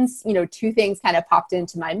students, two things kind of popped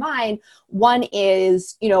into my mind. One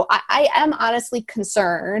is, I am honestly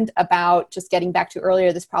concerned about, just getting back to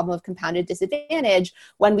earlier, this problem of compounded disadvantage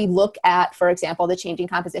when we look at, for example, the changing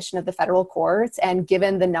composition of the federal courts, and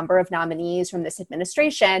given the number of nominees from this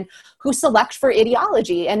administration who select for ideology,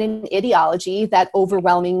 and an ideology that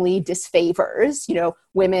overwhelmingly disfavors,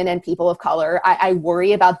 women and people of color. I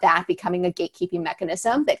worry about that becoming a gatekeeping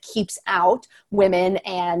mechanism that keeps out women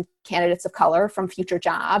and candidates of color from future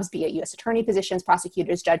jobs, be it U.S. attorney positions,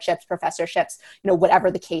 prosecutors, judgeships, professorships,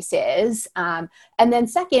 whatever the case is. And then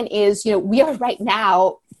second is, we are right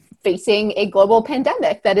now facing a global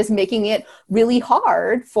pandemic that is making it really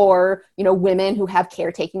hard for, women who have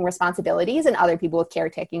caretaking responsibilities and other people with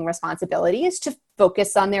caretaking responsibilities to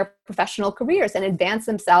focus on their professional careers and advance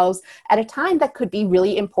themselves at a time that could be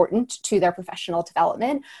really important to their professional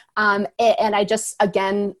development. And I just,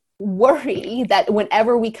 again, worry that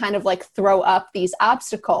whenever we kind of throw up these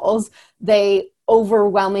obstacles, they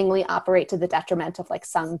overwhelmingly operate to the detriment of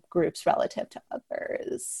some groups relative to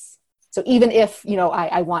others. So even if,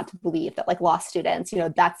 I want to believe that law students,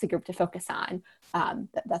 that's the group to focus on,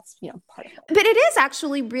 that's, part of it. But it is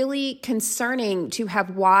actually really concerning to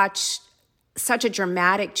have watched such a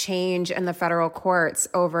dramatic change in the federal courts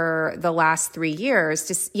over the last 3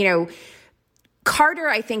 years. Carter,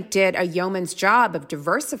 I think, did a yeoman's job of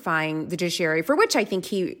diversifying the judiciary, for which I think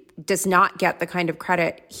he does not get the kind of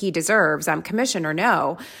credit he deserves, commission or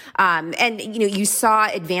no. And you saw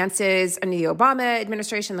advances under the Obama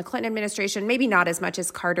administration, the Clinton administration, maybe not as much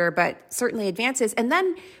as Carter, but certainly advances. And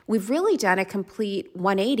then we've really done a complete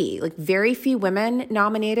 180, very few women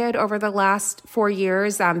nominated over the last 4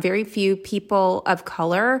 years, very few people of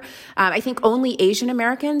color. I think only Asian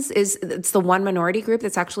Americans it's the one minority group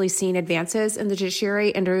that's actually seen advances in the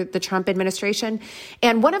judiciary under the Trump administration.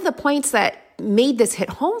 And one of the points that made this hit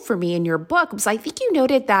home for me in your book was, I think you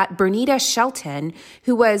noted that Bernita Shelton,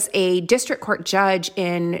 who was a district court judge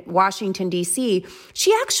in Washington, D.C.,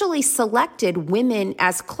 she actually selected women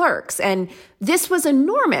as clerks. And this was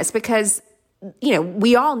enormous because,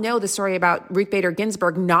 we all know the story about Ruth Bader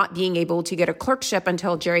Ginsburg not being able to get a clerkship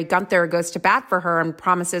until Jerry Gunther goes to bat for her and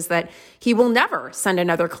promises that he will never send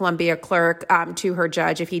another Columbia clerk to her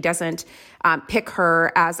judge if he doesn't pick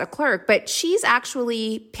her as a clerk. But she's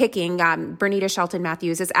actually picking, Bernita Shelton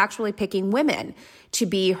Matthews is actually picking women to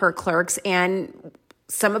be her clerks. And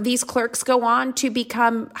some of these clerks go on to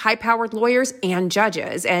become high-powered lawyers and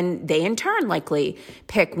judges, and they in turn likely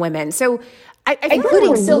pick women. So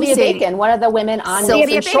including Sylvia Bacon, one of the women on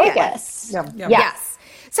Sylvia Shortlist. Yeah. Yes.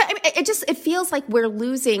 So it feels like we're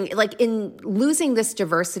losing, in losing this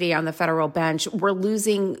diversity on the federal bench, we're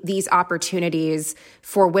losing these opportunities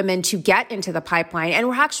for women to get into the pipeline. And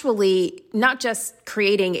we're actually not just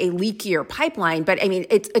creating a leakier pipeline, but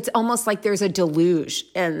it's almost like there's a deluge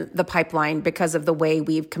in the pipeline because of the way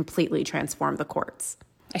we've completely transformed the courts.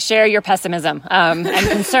 I share your pessimism and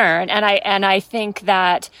concern. And I think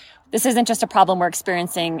that this isn't just a problem we're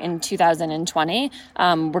experiencing in 2020.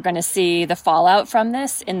 We're going to see the fallout from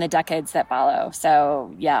this in the decades that follow.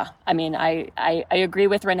 So, yeah, I agree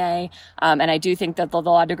with Renee, and I do think that the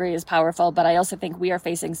law degree is powerful, but I also think we are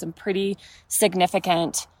facing some pretty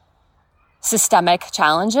significant systemic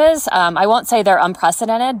challenges. I won't say they're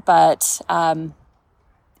unprecedented, but,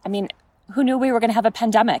 who knew we were going to have a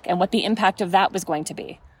pandemic and what the impact of that was going to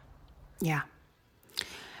be? Yeah.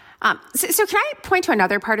 So can I point to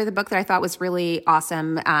another part of the book that I thought was really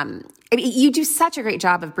awesome? You do such a great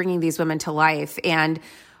job of bringing these women to life. And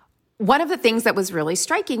one of the things that was really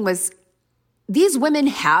striking was these women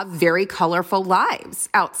have very colorful lives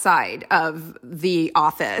outside of the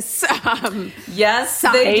office. Yes,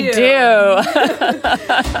 they do.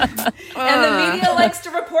 And the media likes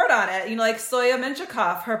to report on it. Like Soya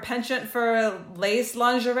Menchikoff, her penchant for lace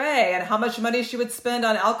lingerie and how much money she would spend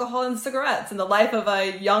on alcohol and cigarettes in the life of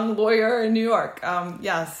a young lawyer in New York.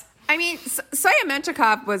 Yes. Soya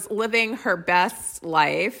Menchikoff was living her best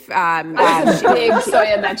life. Big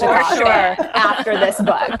Soya Menchikoff sure. After this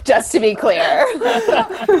book, just to be clear.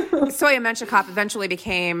 Soya Menchikoff eventually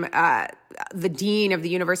became the dean of the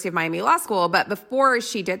University of Miami Law School. But before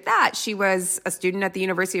she did that, she was a student at the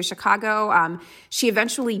University of Chicago. She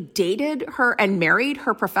eventually dated her and married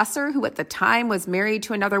her professor, who at the time was married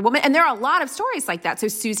to another woman. And there are a lot of stories like that. So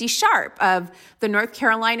Susie Sharp of the North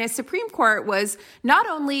Carolina Supreme Court was not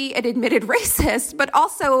only an admitted racist, but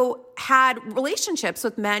also had relationships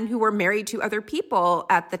with men who were married to other people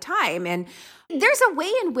at the time. And there's a way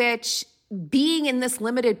in which being in this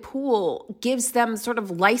limited pool gives them sort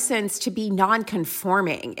of license to be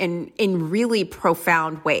non-conforming in really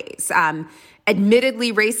profound ways.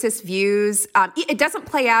 Admittedly racist views. It doesn't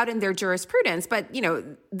play out in their jurisprudence, but,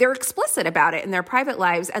 they're explicit about it in their private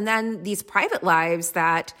lives. And then these private lives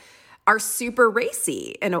that are super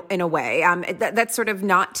racy in a way. That's sort of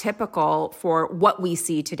not typical for what we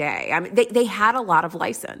see today. They had a lot of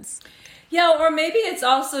license. Yeah, or maybe it's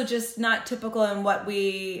also just not typical in what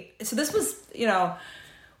so this was,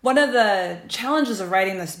 one of the challenges of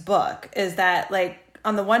writing this book is that, like,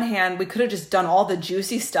 on the one hand, we could have just done all the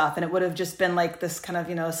juicy stuff and it would have just been like this kind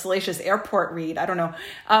of, salacious airport read. I don't know.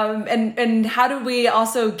 And how do we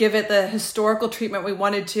also give it the historical treatment we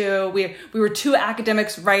wanted to? We were two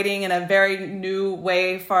academics writing in a very new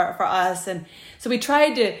way for us. And so we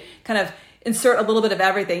tried to kind of insert a little bit of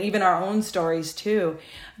everything, even our own stories too.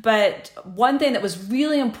 But one thing that was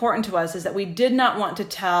really important to us is that we did not want to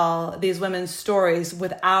tell these women's stories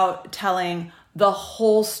without telling the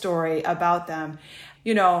whole story about them.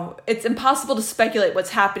 It's impossible to speculate what's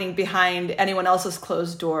happening behind anyone else's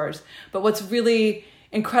closed doors. But what's really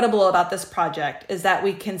incredible about this project is that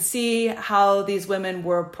we can see how these women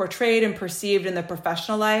were portrayed and perceived in their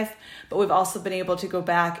professional life, but we've also been able to go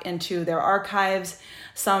back into their archives.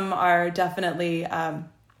 Some are definitely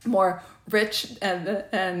more rich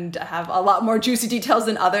and have a lot more juicy details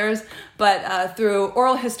than others. But through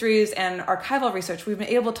oral histories and archival research, we've been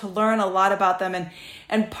able to learn a lot about them.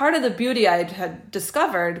 And part of the beauty I had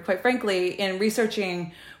discovered, quite frankly, in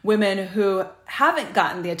researching women who haven't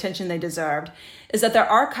gotten the attention they deserved, is that their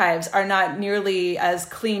archives are not nearly as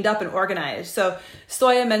cleaned up and organized. So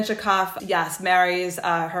Soya Menshikov, yes, marries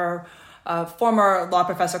her former law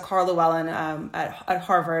professor Carl Llewellyn at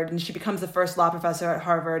Harvard, and she becomes the first law professor at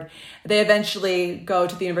Harvard. They eventually go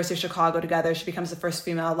to the University of Chicago together. She becomes the first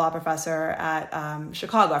female law professor at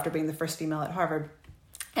Chicago after being the first female at Harvard.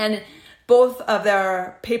 And both of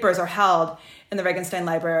their papers are held in the Regenstein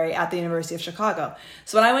Library at the University of Chicago.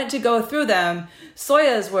 So when I went to go through them,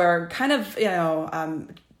 Soya's were kind of,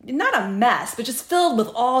 not a mess, but just filled with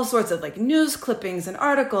all sorts of like news clippings and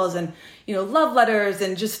articles and, love letters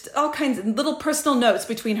and just all kinds of little personal notes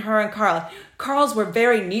between her and Carl. Carl's were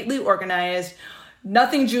very neatly organized.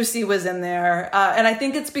 Nothing juicy was in there. And I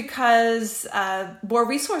think it's because more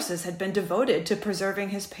resources had been devoted to preserving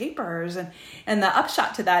his papers. And the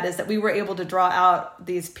upshot to that is that we were able to draw out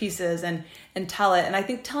these pieces and tell it. And I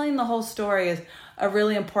think telling the whole story is a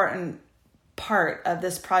really important part of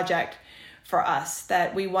this project for us,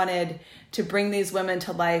 that we wanted to bring these women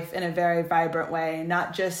to life in a very vibrant way.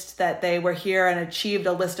 Not just that they were here and achieved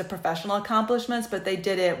a list of professional accomplishments, but they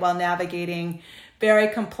did it while navigating very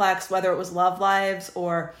complex, whether it was love lives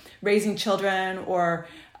or raising children or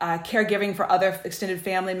caregiving for other extended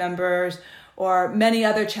family members or many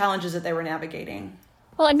other challenges that they were navigating.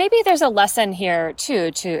 Well, and maybe there's a lesson here,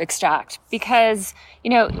 too, to extract, because,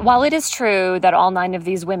 while it is true that all 9 of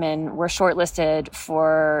these women were shortlisted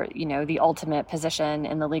for, the ultimate position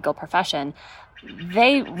in the legal profession,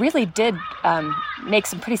 they really did make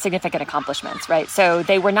some pretty significant accomplishments, right? So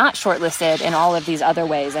they were not shortlisted in all of these other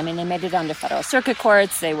ways. I mean, they made it onto federal circuit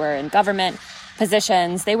courts. They were in government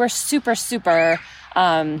positions. They were super, super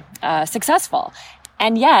successful.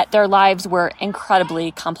 And yet their lives were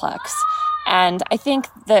incredibly complex. And I think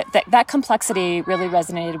that complexity really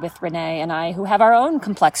resonated with Renee and I, who have our own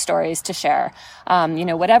complex stories to share.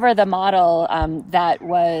 Whatever the model that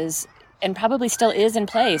was and probably still is in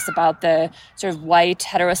place about the sort of white,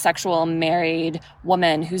 heterosexual, married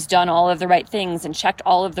woman who's done all of the right things and checked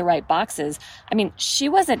all of the right boxes. I mean, she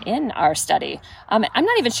wasn't in our study. I'm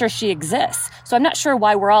not even sure she exists. So I'm not sure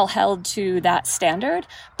why we're all held to that standard.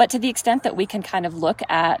 But to the extent that we can kind of look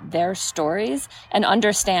at their stories and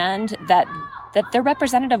understand that they're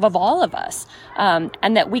representative of all of us,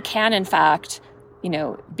 and that we can, in fact,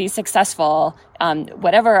 be successful,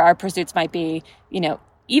 whatever our pursuits might be,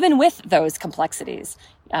 even with those complexities.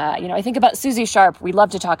 I think about Susie Sharp. We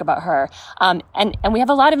love to talk about her. And we have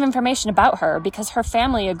a lot of information about her because her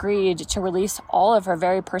family agreed to release all of her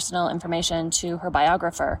very personal information to her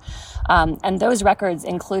biographer. And those records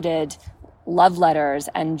included love letters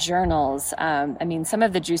and journals. Some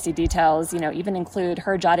of the juicy details, even include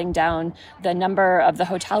her jotting down the number of the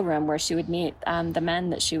hotel room where she would meet the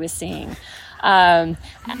men that she was seeing. Right?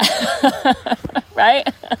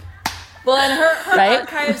 Well, and her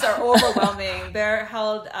archives are overwhelming. They're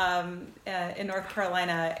held in North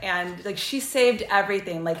Carolina, and she saved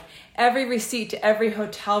everything, every receipt to every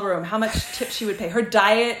hotel room, how much tips she would pay, her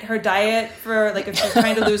diet for if she was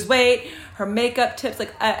trying to lose weight, her makeup tips,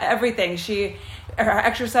 everything. Her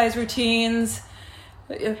exercise routines.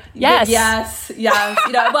 Yes. Yes. You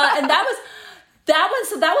know, well, and that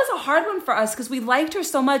was a hard one for us because we liked her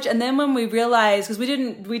so much, and then when we realized, because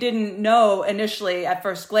we didn't know initially at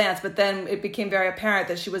first glance, but then it became very apparent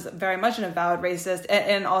that she was very much an avowed racist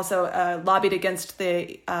and also lobbied against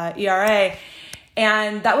the ERA,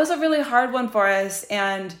 and that was a really hard one for us.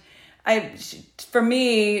 And for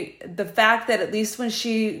me, the fact that at least when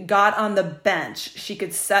she got on the bench, she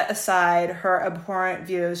could set aside her abhorrent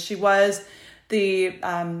views. She was the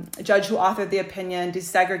judge who authored the opinion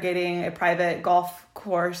desegregating a private golf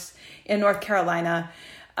course in North Carolina.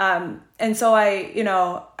 And so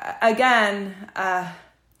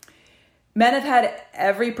men have had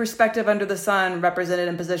every perspective under the sun represented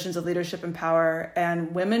in positions of leadership and power,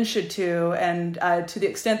 and women should too. And to the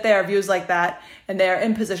extent they are views like that and they are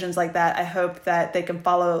in positions like that, I hope that they can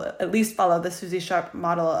at least follow the Susie Sharp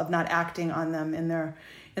model of not acting on them in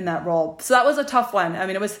that role. So that was a tough one. I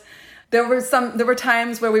mean, there were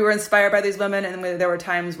times where we were inspired by these women, and there were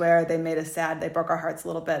times where they made us sad. They broke our hearts a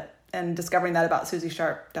little bit. And discovering that about Susie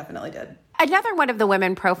Sharp definitely did. Another one of the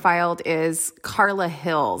women profiled is Carla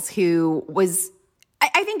Hills, who was,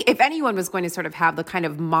 I think if anyone was going to sort of have the kind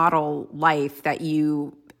of model life that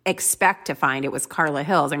you expect to find, it was Carla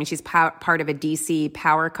Hills. I mean, she's part of a DC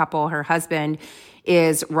power couple. Her husband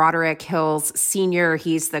is Roderick Hills Sr.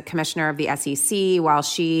 He's the commissioner of the SEC, while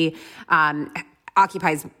she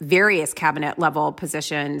occupies various cabinet level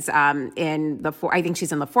positions I think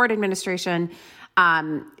she's in the Ford administration.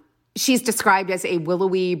 She's described as a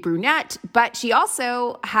willowy brunette, but she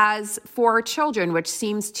also has 4 children, which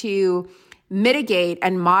seems to mitigate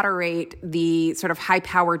and moderate the sort of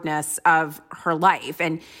high-poweredness of her life.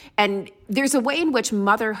 And there's a way in which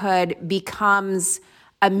motherhood becomes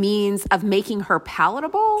a means of making her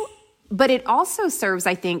palatable, but it also serves,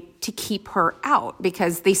 I think, to keep her out,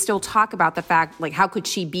 because they still talk about the fact, like, how could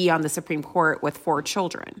she be on the Supreme Court with 4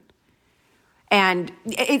 children? And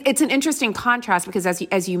it's an interesting contrast because,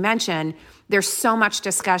 as you mentioned, there's so much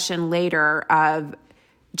discussion later of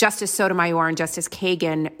Justice Sotomayor and Justice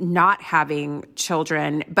Kagan not having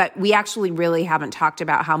children, but we actually really haven't talked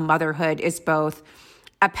about how motherhood is both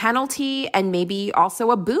a penalty and maybe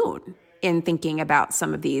also a boon in thinking about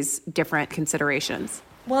some of these different considerations.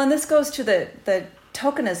 Well, and this goes to the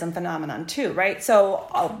tokenism phenomenon too, right?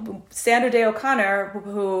 So Sandra Day O'Connor,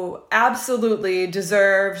 who absolutely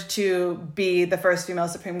deserved to be the first female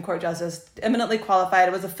Supreme Court justice, eminently qualified,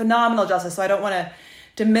 was a phenomenal justice, so I don't want to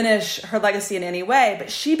diminish her legacy in any way, but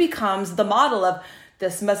she becomes the model of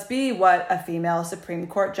this must be what a female Supreme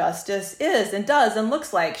Court justice is and does and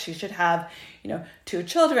looks like. She should have 2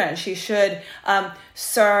 children. She should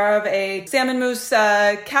serve a salmon mousse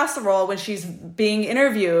casserole when she's being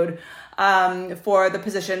interviewed for the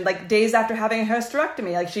position, like days after having a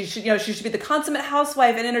hysterectomy. Like she should be the consummate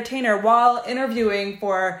housewife and entertainer while interviewing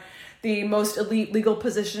for the most elite legal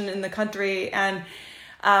position in the country. And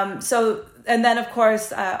and then of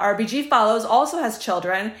course RBG follows, also has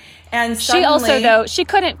children. And suddenly, she also, though, she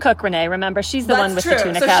couldn't cook, Renee. Remember, she's the one with the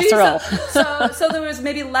tuna casserole. So there was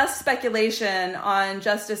maybe less speculation on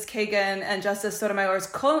Justice Kagan and Justice Sotomayor's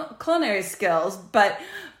culinary skills, but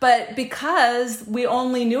because we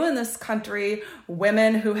only knew in this country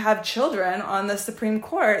women who have children on the Supreme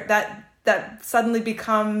Court, that suddenly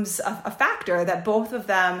becomes a factor that both of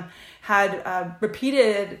them had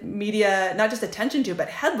repeated media, not just attention to, but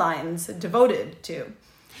headlines devoted to.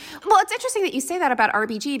 Well, it's interesting that you say that about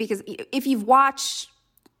RBG, because if you've watched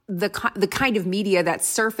the kind of media that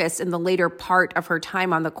surfaced in the later part of her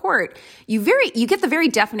time on the court, you get the very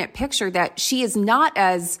definite picture that she is not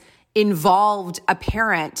as involved a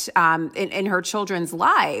parent in her children's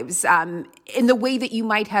lives in the way that you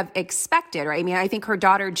might have expected, right? I mean, I think her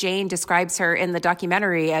daughter Jane describes her in the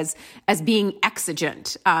documentary as being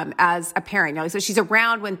exigent as a parent. So she's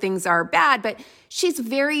around when things are bad, but she's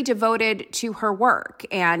very devoted to her work.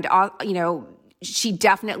 And, she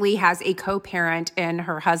definitely has a co-parent in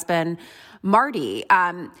her husband, Marty.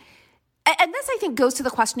 And this, I think, goes to the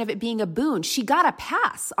question of it being a boon. She got a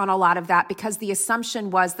pass on a lot of that because the assumption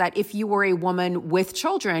was that if you were a woman with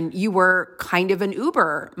children, you were kind of an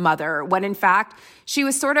Uber mother, when in fact, she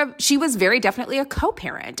was very definitely a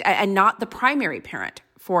co-parent and not the primary parent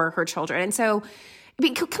for her children. And so, I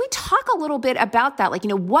mean, can we talk a little bit about that? Like,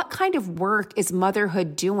 what kind of work is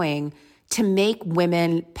motherhood doing to make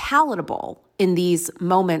women palatable in these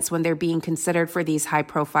moments when they're being considered for these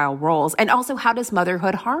high-profile roles? And also, how does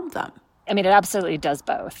motherhood harm them? I mean, it absolutely does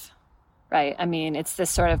both, right? I mean, it's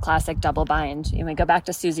this sort of classic double bind. We go back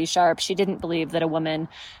to Susie Sharp. She didn't believe that a woman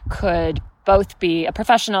could both be a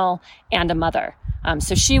professional and a mother.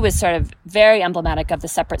 So she was sort of very emblematic of the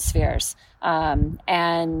separate spheres, and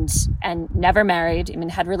never married. I mean,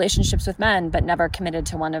 had relationships with men, but never committed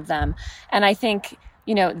to one of them. And I think,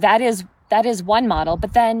 that is one model,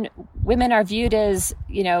 but then women are viewed as,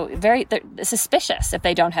 very suspicious if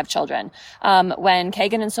they don't have children. When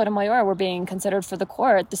Kagan and Sotomayor were being considered for the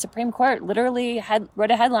court, the Supreme Court literally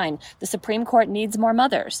wrote a headline, "The Supreme Court needs more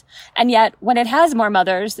mothers." And yet when it has more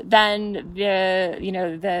mothers, then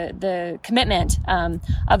the commitment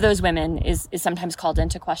of those women is sometimes called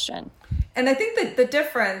into question. And I think that the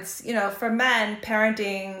difference, for men,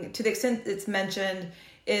 parenting, to the extent it's mentioned,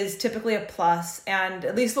 is typically a plus. And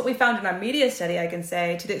at least what we found in our media study, I can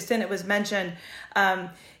say, to the extent it was mentioned,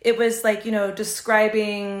 it was like,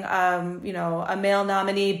 describing, a male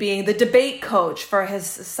nominee being the debate coach for his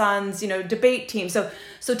son's, debate team. So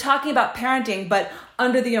talking about parenting, but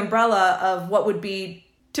under the umbrella of what would be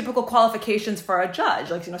typical qualifications for a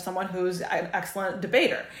judge, like, someone who's an excellent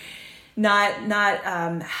debater, not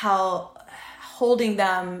how holding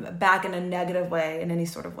them back in a negative way, in any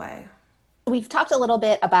sort of way. We've talked a little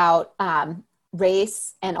bit about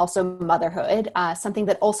race and also motherhood. Something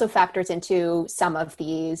that also factors into some of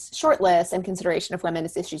these shortlists and consideration of women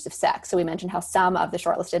is issues of sex. So we mentioned how some of the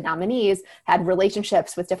shortlisted nominees had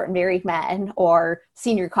relationships with different married men or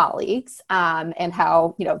senior colleagues, and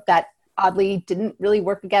how, that oddly didn't really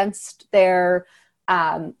work against their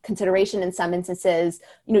consideration in some instances.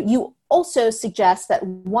 You also suggest that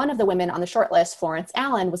one of the women on the shortlist, Florence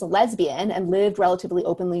Allen, was a lesbian and lived relatively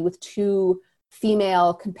openly with 2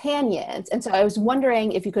 female companions. And so I was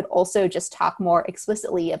wondering if you could also just talk more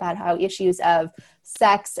explicitly about how issues of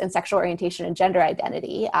sex and sexual orientation and gender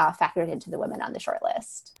identity factored into the women on the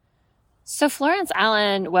shortlist. So Florence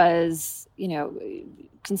Allen was,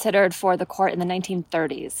 considered for the court in the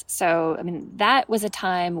 1930s. So, that was a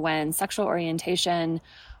time when sexual orientation,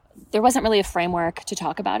 there wasn't really a framework to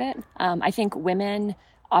talk about it. I think women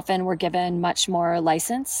often were given much more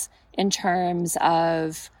license in terms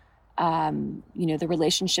of, the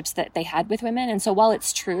relationships that they had with women. And so while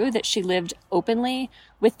it's true that she lived openly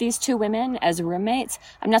with these 2 women as roommates,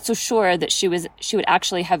 I'm not so sure that she would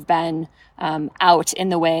actually have been out in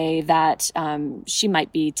the way that she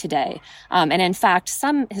might be today. And in fact,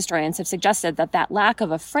 some historians have suggested that lack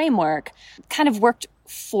of a framework kind of worked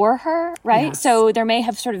for her, right? Yes. So there may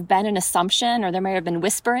have sort of been an assumption, or there may have been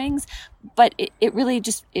whisperings, but it really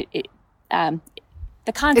just, the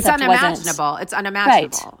concept it's unimaginable. wasn't. It's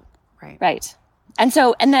unimaginable. Right. And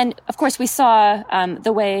then, of course, we saw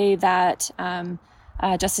the way that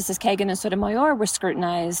Justices Kagan and Sotomayor were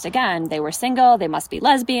scrutinized. Again, they were single, they must be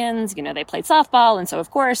lesbians, they played softball. And so, of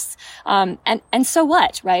course, and so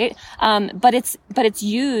what, right? But it's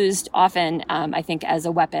used often, I think, as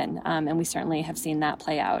a weapon. And we certainly have seen that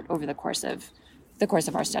play out over the course of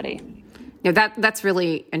our study. That's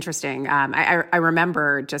really interesting. I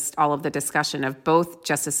remember just all of the discussion of both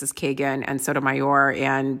Justices Kagan and Sotomayor,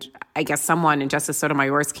 and I guess someone in Justice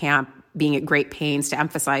Sotomayor's camp being at great pains to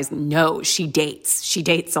emphasize, no, she dates. She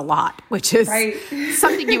dates a lot, which is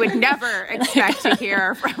something you would never expect to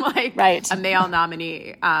hear from a male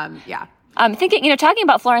nominee. Thinking, talking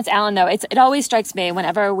about Florence Allen, though, it always strikes me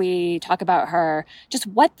whenever we talk about her, just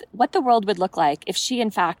what the world would look like if she, in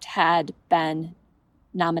fact, had been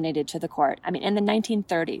nominated to the court. In the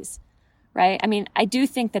 1930s, right? I do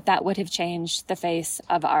think that would have changed the face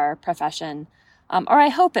of our profession, or I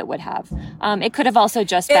hope it would have. It could have also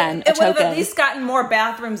just been a token. It would have at least gotten more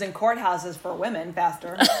bathrooms in courthouses for women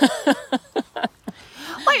faster.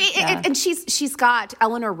 And she's got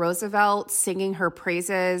Eleanor Roosevelt singing her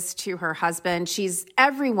praises to her husband.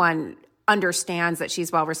 Everyone understands that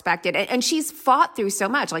she's well respected, and she's fought through so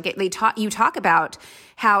much. You talk about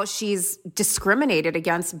how she's discriminated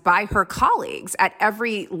against by her colleagues at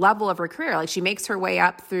every level of her career. She makes her way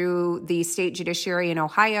up through the state judiciary in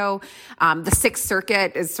Ohio. The Sixth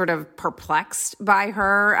Circuit is sort of perplexed by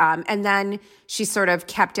her, and then she's sort of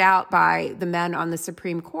kept out by the men on the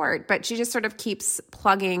Supreme Court. But she just sort of keeps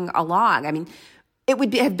plugging along. It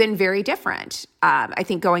would have been very different, I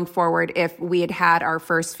think, going forward if we had our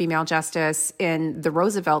first female justice in the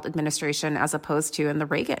Roosevelt administration as opposed to in the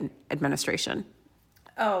Reagan administration.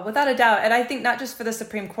 Oh, without a doubt. And I think not just for the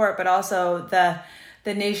Supreme Court, but also the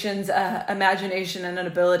nation's imagination and an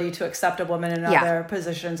ability to accept a woman in other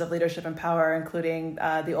positions of leadership and power, including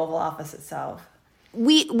the Oval Office itself.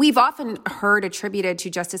 we've often heard attributed to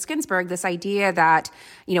Justice Ginsburg this idea that,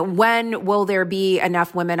 when will there be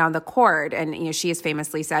enough women on the court? And, she has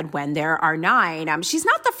famously said, when there are 9. She's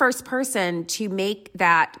not the first person to make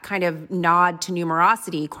that kind of nod to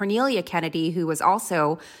numerosity. Cornelia Kennedy, who was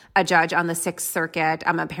also a judge on the Sixth Circuit,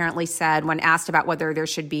 apparently said, when asked about whether there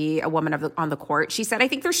should be a woman on the court, she said, I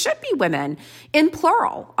think there should be women, in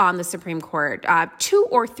plural, on the Supreme Court. 2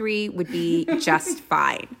 or 3 would be just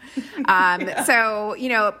fine. So,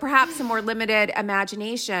 perhaps a more limited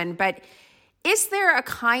imagination, but is there a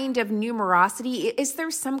kind of numerosity? Is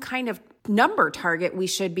there some kind of number target we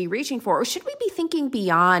should be reaching for? Or should we be thinking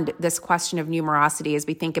beyond this question of numerosity as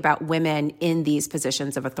we think about women in these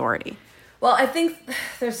positions of authority? Well, I think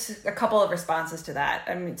there's a couple of responses to that.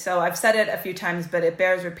 So I've said it a few times, but it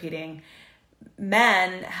bears repeating.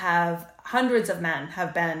 Hundreds of men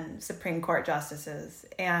have been Supreme Court justices,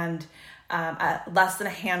 and less than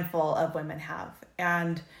a handful of women have.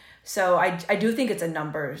 And so I do think it's a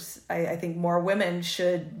numbers. I think more women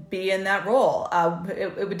should be in that role.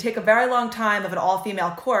 It would take a very long time of an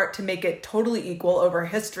all-female court to make it totally equal over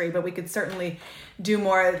history, but we could certainly do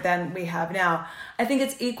more than we have now. I think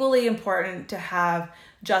it's equally important to have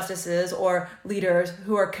justices or leaders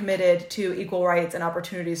who are committed to equal rights and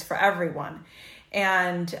opportunities for everyone.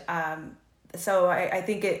 And so I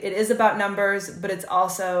think it is about numbers, but it's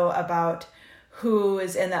also about who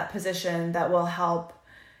is in that position that will help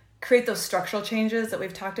create those structural changes that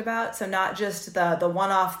we've talked about. So not just the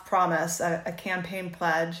one-off promise, a campaign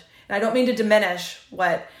pledge. And I don't mean to diminish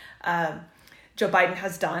what Joe Biden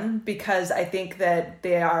has done, because I think that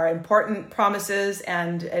they are important promises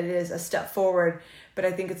and it is a step forward. But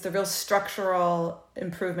I think it's the real structural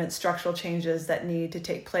improvements, structural changes that need to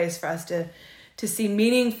take place for us to see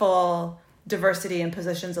meaningful diversity in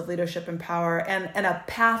positions of leadership and power, and a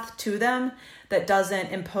path to them that doesn't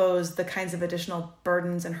impose the kinds of additional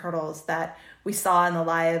burdens and hurdles that we saw in the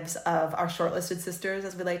lives of our shortlisted sisters,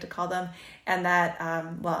 as we like to call them, and that,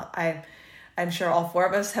 I'm sure all 4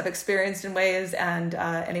 of us have experienced in ways, and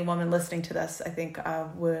any woman listening to this, I think,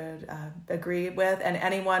 would agree with, and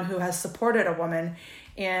anyone who has supported a woman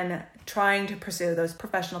in trying to pursue those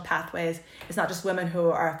professional pathways. It's not just women who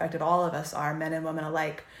are affected, all of us are, men and women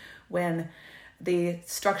alike, when the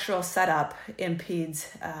structural setup impedes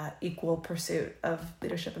equal pursuit of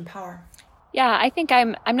leadership and power. Yeah, I think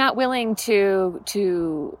I'm not willing to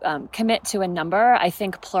commit to a number. I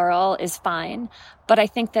think plural is fine, but I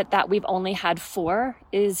think that we've only had 4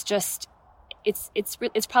 is just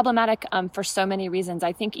it's problematic for so many reasons.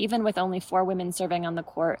 I think even with only 4 women serving on the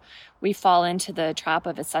court, we fall into the trap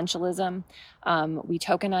of essentialism. We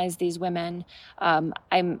tokenize these women.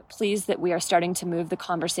 I'm pleased that we are starting to move the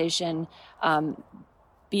conversation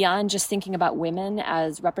beyond just thinking about women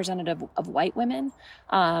as representative of white women.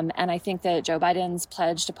 And I think that Joe Biden's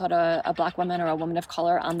pledge to put a Black woman or a woman of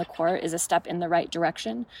color on the court is a step in the right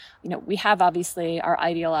direction. We have obviously our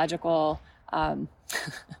ideological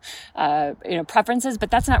preferences, but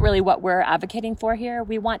that's not really what we're advocating for here.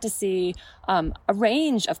 We want to see a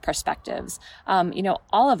range of perspectives.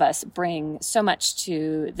 All of us bring so much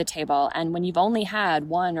to the table, and when you've only had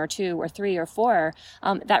 1 or 2 or 3 or 4,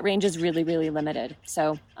 that range is really, really limited.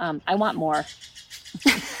 So I want more.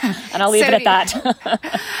 And I'll leave it at that.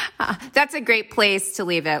 That's a great place to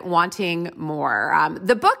leave it, wanting more.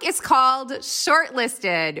 The book is called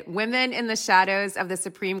Shortlisted, Women in the Shadows of the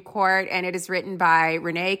Supreme Court, and it is written by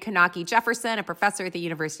Renee Kanaki Jefferson, a professor at the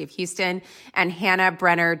University of Houston, and Hannah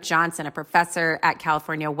Brenner Johnson, a professor at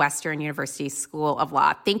California Western University School of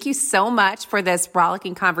Law. Thank you so much for this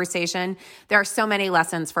rollicking conversation. There are so many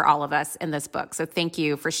lessons for all of us in this book, so thank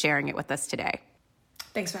you for sharing it with us today.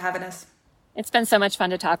 Thanks for having us. It's been so much fun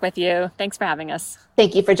to talk with you. Thanks for having us.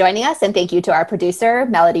 Thank you for joining us, and thank you to our producer,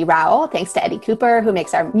 Melody Rowell. Thanks to Eddie Cooper, who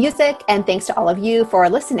makes our music, and thanks to all of you for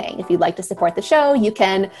listening. If you'd like to support the show, you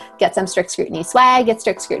can get some Strict Scrutiny swag at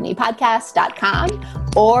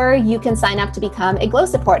strictscrutinypodcast.com, or you can sign up to become a Glow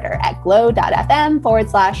supporter at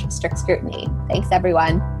glow.fm/Strict Scrutiny. Thanks,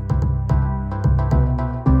 everyone.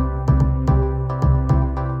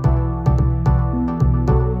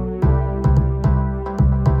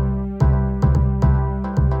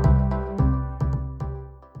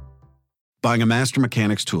 Buying a Master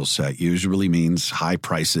Mechanics tool set usually means high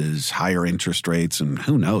prices, higher interest rates, and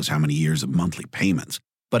who knows how many years of monthly payments.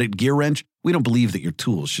 But at GearWrench, we don't believe that your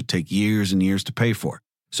tools should take years and years to pay for.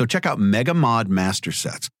 So check out Mega Mod Master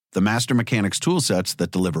Sets, the Master Mechanics tool sets that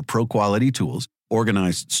deliver pro-quality tools,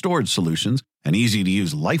 organized storage solutions, an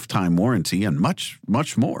easy-to-use lifetime warranty, and much,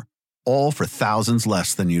 much more. All for thousands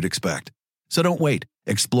less than you'd expect. So don't wait.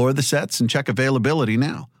 Explore the sets and check availability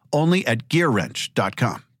now. Only at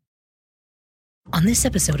GearWrench.com. On this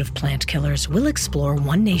episode of Plant Killers, we'll explore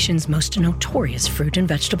one nation's most notorious fruit and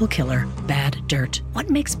vegetable killer, bad dirt. What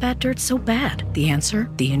makes bad dirt so bad? The answer?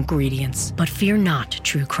 The ingredients. But fear not,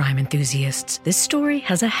 true crime enthusiasts. This story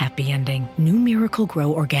has a happy ending. New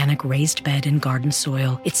Miracle-Gro Organic Raised Bed and Garden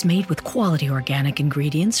Soil. It's made with quality organic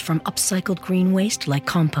ingredients from upcycled green waste like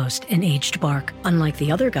compost and aged bark. Unlike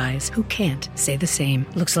the other guys who can't say the same.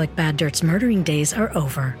 Looks like bad dirt's murdering days are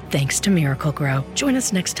over, thanks to Miracle-Gro. Join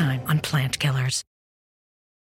us next time on Plant Killers.